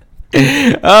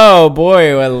 Oh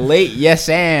boy, a late yes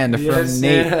and Yes, from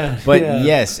Nate. yeah, But yeah.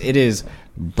 yes, it is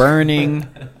burning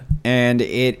and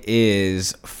it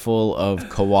is full of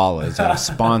koalas. I've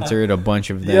sponsored a bunch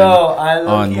of them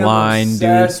I'm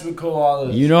obsessed dude. with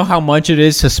koalas. You know how much it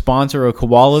is to sponsor a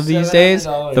koala these days?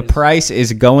 $700. The price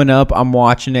is going up. I'm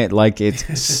watching it like it's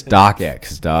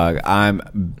StockX, dog.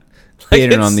 I'm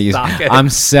bidding on these. StockX. I'm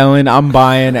selling. I'm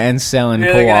buying and selling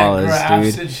You're looking at graphs koalas,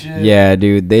 and dude. shit. Yeah,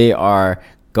 dude. They are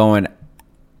going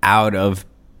out of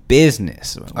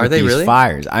business. Are with they these really?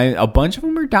 Fires. A bunch of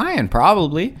them are dying,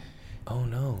 probably. Oh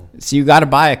no. So you got to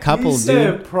buy a couple, He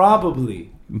said dude.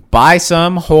 probably. Buy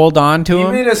some, hold on to He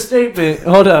them. made a statement.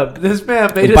 Hold up. This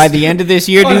man made By the end of this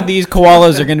year, dude, these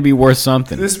koalas are going to be worth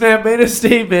something. This man made a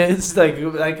statement. It's like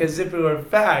as if it were a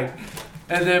fact,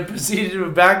 and then proceeded to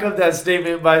back up that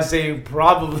statement by saying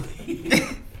probably.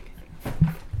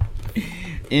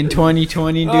 In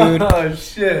 2020, dude, Oh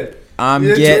shit. I'm In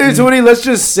getting 2020, let's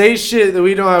just say shit that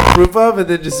we don't have proof of, and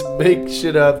then just make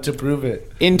shit up to prove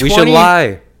it. in We 20, should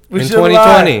lie. We In should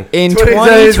 2020. lie. In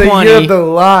 2020 is the year of 2020, the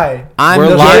lie. I'm We're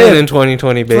the lying fib. in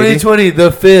 2020, baby. 2020,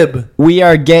 the fib. we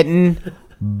are getting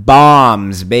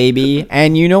bombs, baby.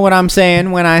 And you know what I'm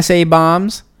saying when I say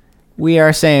bombs? We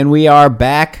are saying we are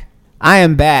back. I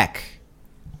am back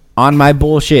on my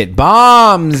bullshit.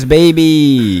 Bombs,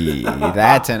 baby.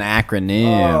 That's an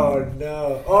acronym. Oh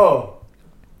no. Oh.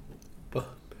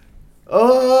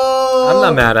 I'm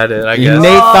not mad at it, I Nate guess.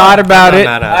 thought about I'm it.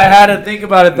 not mad I at had to think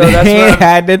about it though. That's They why I'm-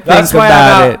 had to that's think why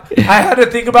about I'm out. it. I had to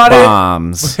think about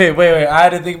Bombs. it. Wait. I had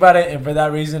to think about it, and for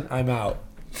that reason, I'm out.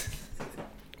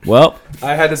 Well,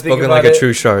 I had to think Spoken about like it. a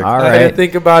true shark. all I had to right.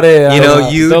 think about it. You know, I'm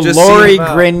out. you The just Lori seem-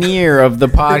 out. Grenier of the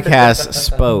podcast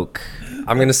spoke.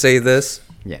 I'm going to say this.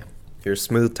 Yeah. You're a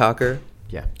smooth talker.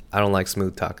 Yeah. I don't like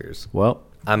smooth talkers. Well,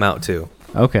 I'm out too.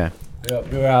 okay.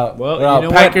 Yep, you're out. Well, We're out. you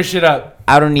know Pack what? your shit up.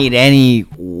 I don't need any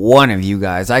one of you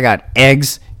guys. I got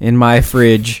eggs in my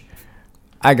fridge.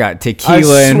 I got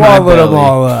tequila in my swallowed 'em belly.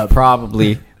 all up.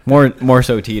 Probably more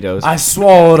so Tito's. I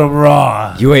swallowed them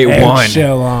raw. You ate one.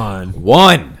 Eggshell on.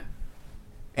 One.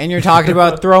 And you're talking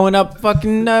about throwing up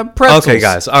fucking pretzels. Okay,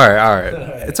 guys. All right.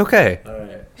 It's okay. All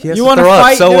right. He has You to want to throw up.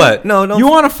 fight? So dude? what? No, don't. You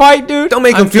want to fight, dude? Don't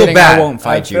make I'm him feel kidding, bad. I won't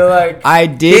fight I feel you. like I He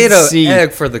did ate a see.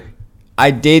 egg for the. I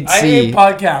did I see. ate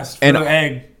podcast for and- the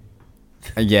egg.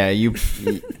 Yeah,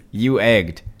 you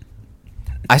egged.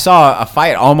 I saw a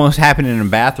fight almost happen in a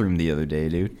bathroom the other day,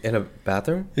 dude. In a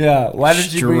bathroom? Yeah. Why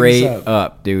did you bring Straight this up?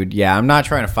 up, dude. Yeah, I'm not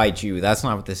trying to fight you. That's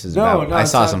not what this is about. I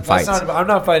it's saw not- some that's fights. not about- I'm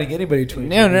not fighting anybody.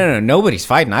 No. Nobody's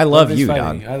fighting. I love Nobody's you,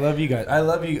 fighting. dog. I love you guys. I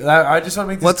love you. I just want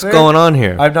to make this What's clear. going on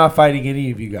here? I'm not fighting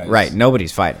any of you guys. Right,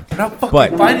 nobody's fighting. I'm not fucking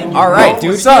But fighting you. all right, bro. dude.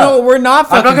 What's You up? know, we're not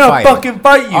I'm fucking not gonna fighting. fucking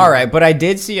fight you. All right, but I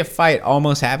did see a fight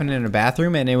almost happen in a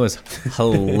bathroom, and it was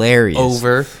hilarious.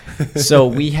 Over. So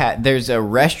there's a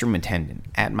restroom attendant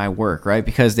at my work, right?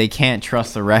 Because they can't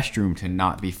trust the restroom to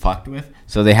not be fucked with,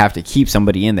 so they have to keep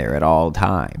somebody in there at all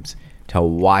times to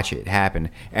watch it happen.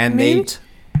 And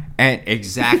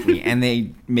exactly, and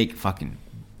they make fucking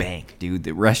bank, dude.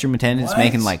 The restroom attendant's What?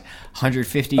 making like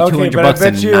 150, Okay, 200 but I bucks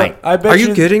a bet you. night. I bet Are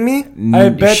you kidding me? I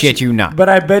bet Shit you not. But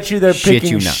I bet you they're Shit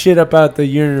picking you not. shit up out the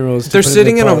urinals. to They're put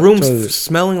sitting in a the room toilet.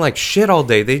 smelling like shit all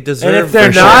day. They deserve. And if they're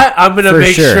for sure. not, I'm gonna For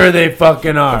make sure. sure they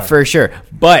fucking are. For sure.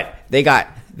 But they got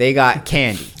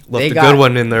candy. left They a got good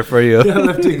one in there for you.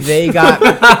 They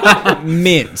got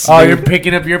mints. Oh, dude. you're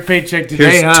picking up your paycheck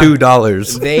today, Here's huh?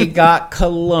 $2. They got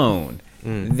cologne.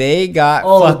 They got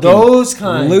Oh, fucking those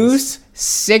kinds. loose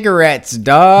cigarettes,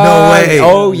 dog. No way.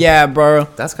 Oh yeah, bro.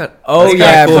 That's kind. Oh, that's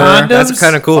yeah, kinda cool. bro. That's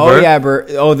kind of cool, Oh bro. yeah, bro.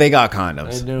 Oh, they got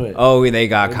condoms. I knew it. Oh, they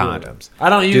got I knew it. condoms. I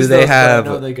don't Do use they those, but I have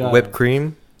know they got whipped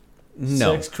cream?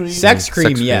 No. Sex cream? Sex cream,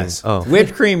 Sex cream. yes. Oh.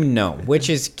 Whipped cream, no. Which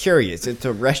is curious. It's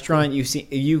a restaurant.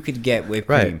 You could get whipped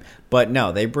Right. cream, but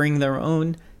no, they bring their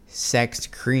own sex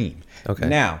cream. Okay.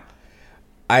 Now,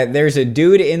 there's a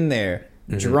dude in there,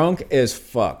 drunk as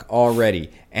fuck already,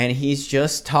 and he's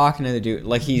just talking to the dude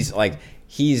like he's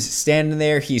standing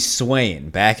there, he's swaying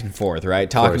back and forth, right?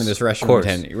 Talking to this restaurant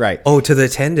attendant, right? Oh, to the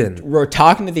attendant. We're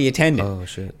talking to the attendant. Oh,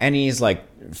 shit. And he's like,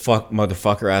 "Fuck,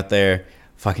 motherfucker out there,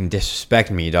 fucking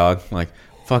disrespecting me, dog. Like,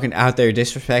 fucking out there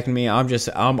disrespecting me.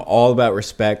 I'm all about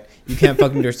respect. You can't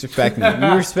fucking disrespect me.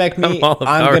 You respect me, I'm all about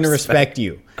I'm gonna respect. respect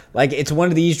you. Like, it's one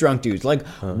of these drunk dudes. Like,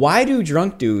 why do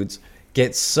drunk dudes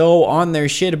get so on their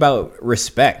shit about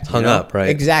respect? you Hung know? up, right?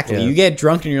 Exactly. Yeah. You get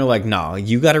drunk and you're like, "No,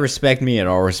 you gotta respect me, and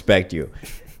I'll respect you."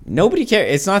 Nobody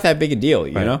cares. It's not that big a deal,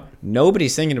 you Right. know.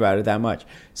 Nobody's thinking about it that much.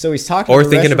 So he's talking Or to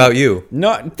the thinking restroom- about you.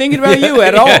 Not thinking about you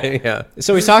at all. Yeah.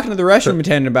 So he's talking to the restroom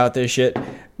attendant about this shit.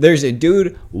 There's a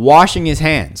dude washing his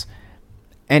hands,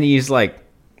 and he's like,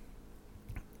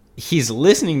 he's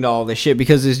listening to all this shit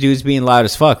because this dude's being loud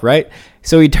as fuck, right?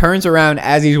 So he turns around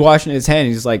as he's washing his hands.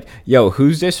 He's like, "Yo,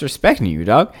 who's disrespecting you,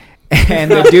 dog?"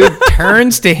 And the dude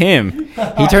turns to him.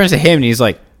 He turns to him and he's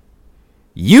like,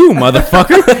 "You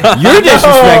motherfucker, you're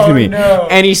disrespecting me." No.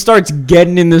 And he starts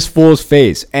getting in this fool's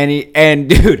face. And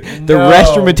dude, the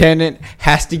restroom attendant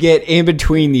has to get in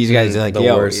between these guys. They're like, The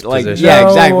yo, worst like, position. yeah, No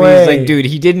exactly. way. He's like, dude,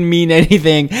 he didn't mean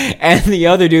anything. And the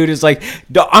other dude is like,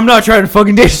 I'm not trying to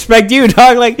fucking disrespect you,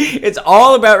 dog. Like, it's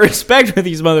all about respect with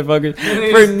these motherfuckers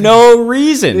for no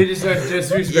reason. They just have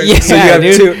disrespect. Yeah. So you have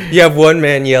dude. you have one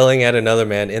man yelling at another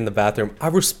man in the bathroom. I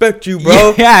respect you,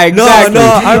 bro. Yeah, exactly. No,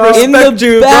 I respect in the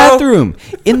you, bathroom.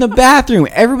 In the bathroom.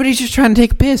 Everybody's just trying to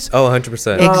take a piss. bro. Oh, 100%.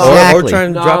 Exactly. Or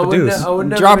trying to drop a deuce. I would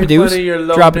never Drop a make deuce, fun of your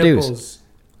low drop a deuce. nipples.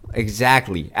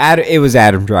 Exactly. It was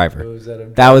Adam Driver. was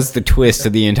Adam That was the twist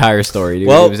of the entire story, dude.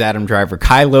 Well- It was Adam Driver.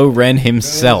 Kylo Ren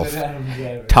himself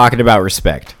talking about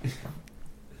respect.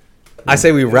 I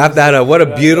say we wrap that up. What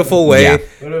a beautiful way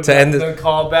Yeah. to end it.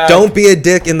 Callback. Don't be a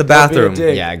dick in the bathroom.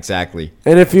 dick. Yeah, exactly.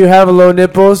 And if you have low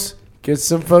nipples, get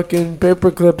some fucking paper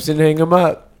clips and hang them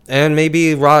up. And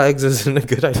maybe raw eggs isn't a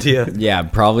good idea. Yeah,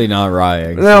 probably not raw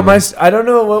eggs. No, I don't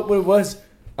know what it was.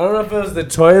 I don't know if it was the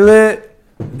toilet.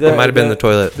 It might have been the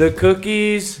toilet. The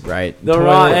cookies. Right. The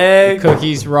raw egg.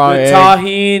 Cookies, raw the egg.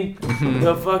 tahine.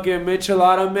 The fucking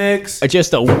michelada mix.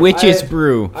 Just a witch's I-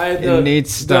 brew I had in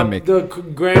its stomach. The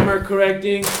grammar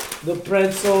correcting. The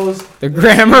pretzels. The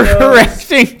grammar Cheetos.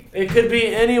 correcting. It could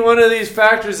be any one of these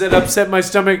factors that upset my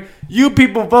stomach. You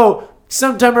people vote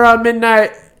sometime around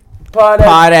midnight. Pod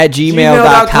at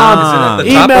gmail.com. At the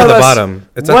top or Email the us. bottom?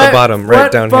 It's at the bottom,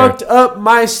 right down here. What fucked up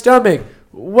my stomach?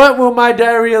 What will my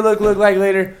diarrhea look like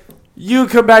later? You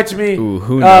come back to me. Ooh,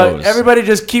 who knows? Everybody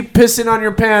just keep pissing on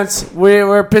your pants.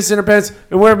 We're pissing our pants,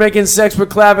 and we're making sex with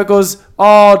clavicles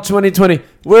all 2020.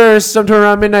 We're sometime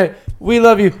around midnight. We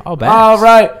love you. All backs. All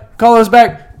right. Call us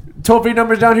back. Toll-free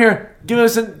number's down here. Give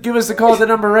us a call at the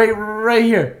number right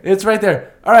here. It's right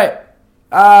there. All right.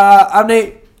 I'm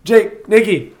Nate, Jake,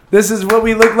 Nikki. This is what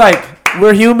we look like.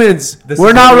 We're humans.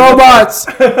 We're not robots.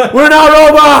 We're not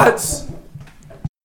robots.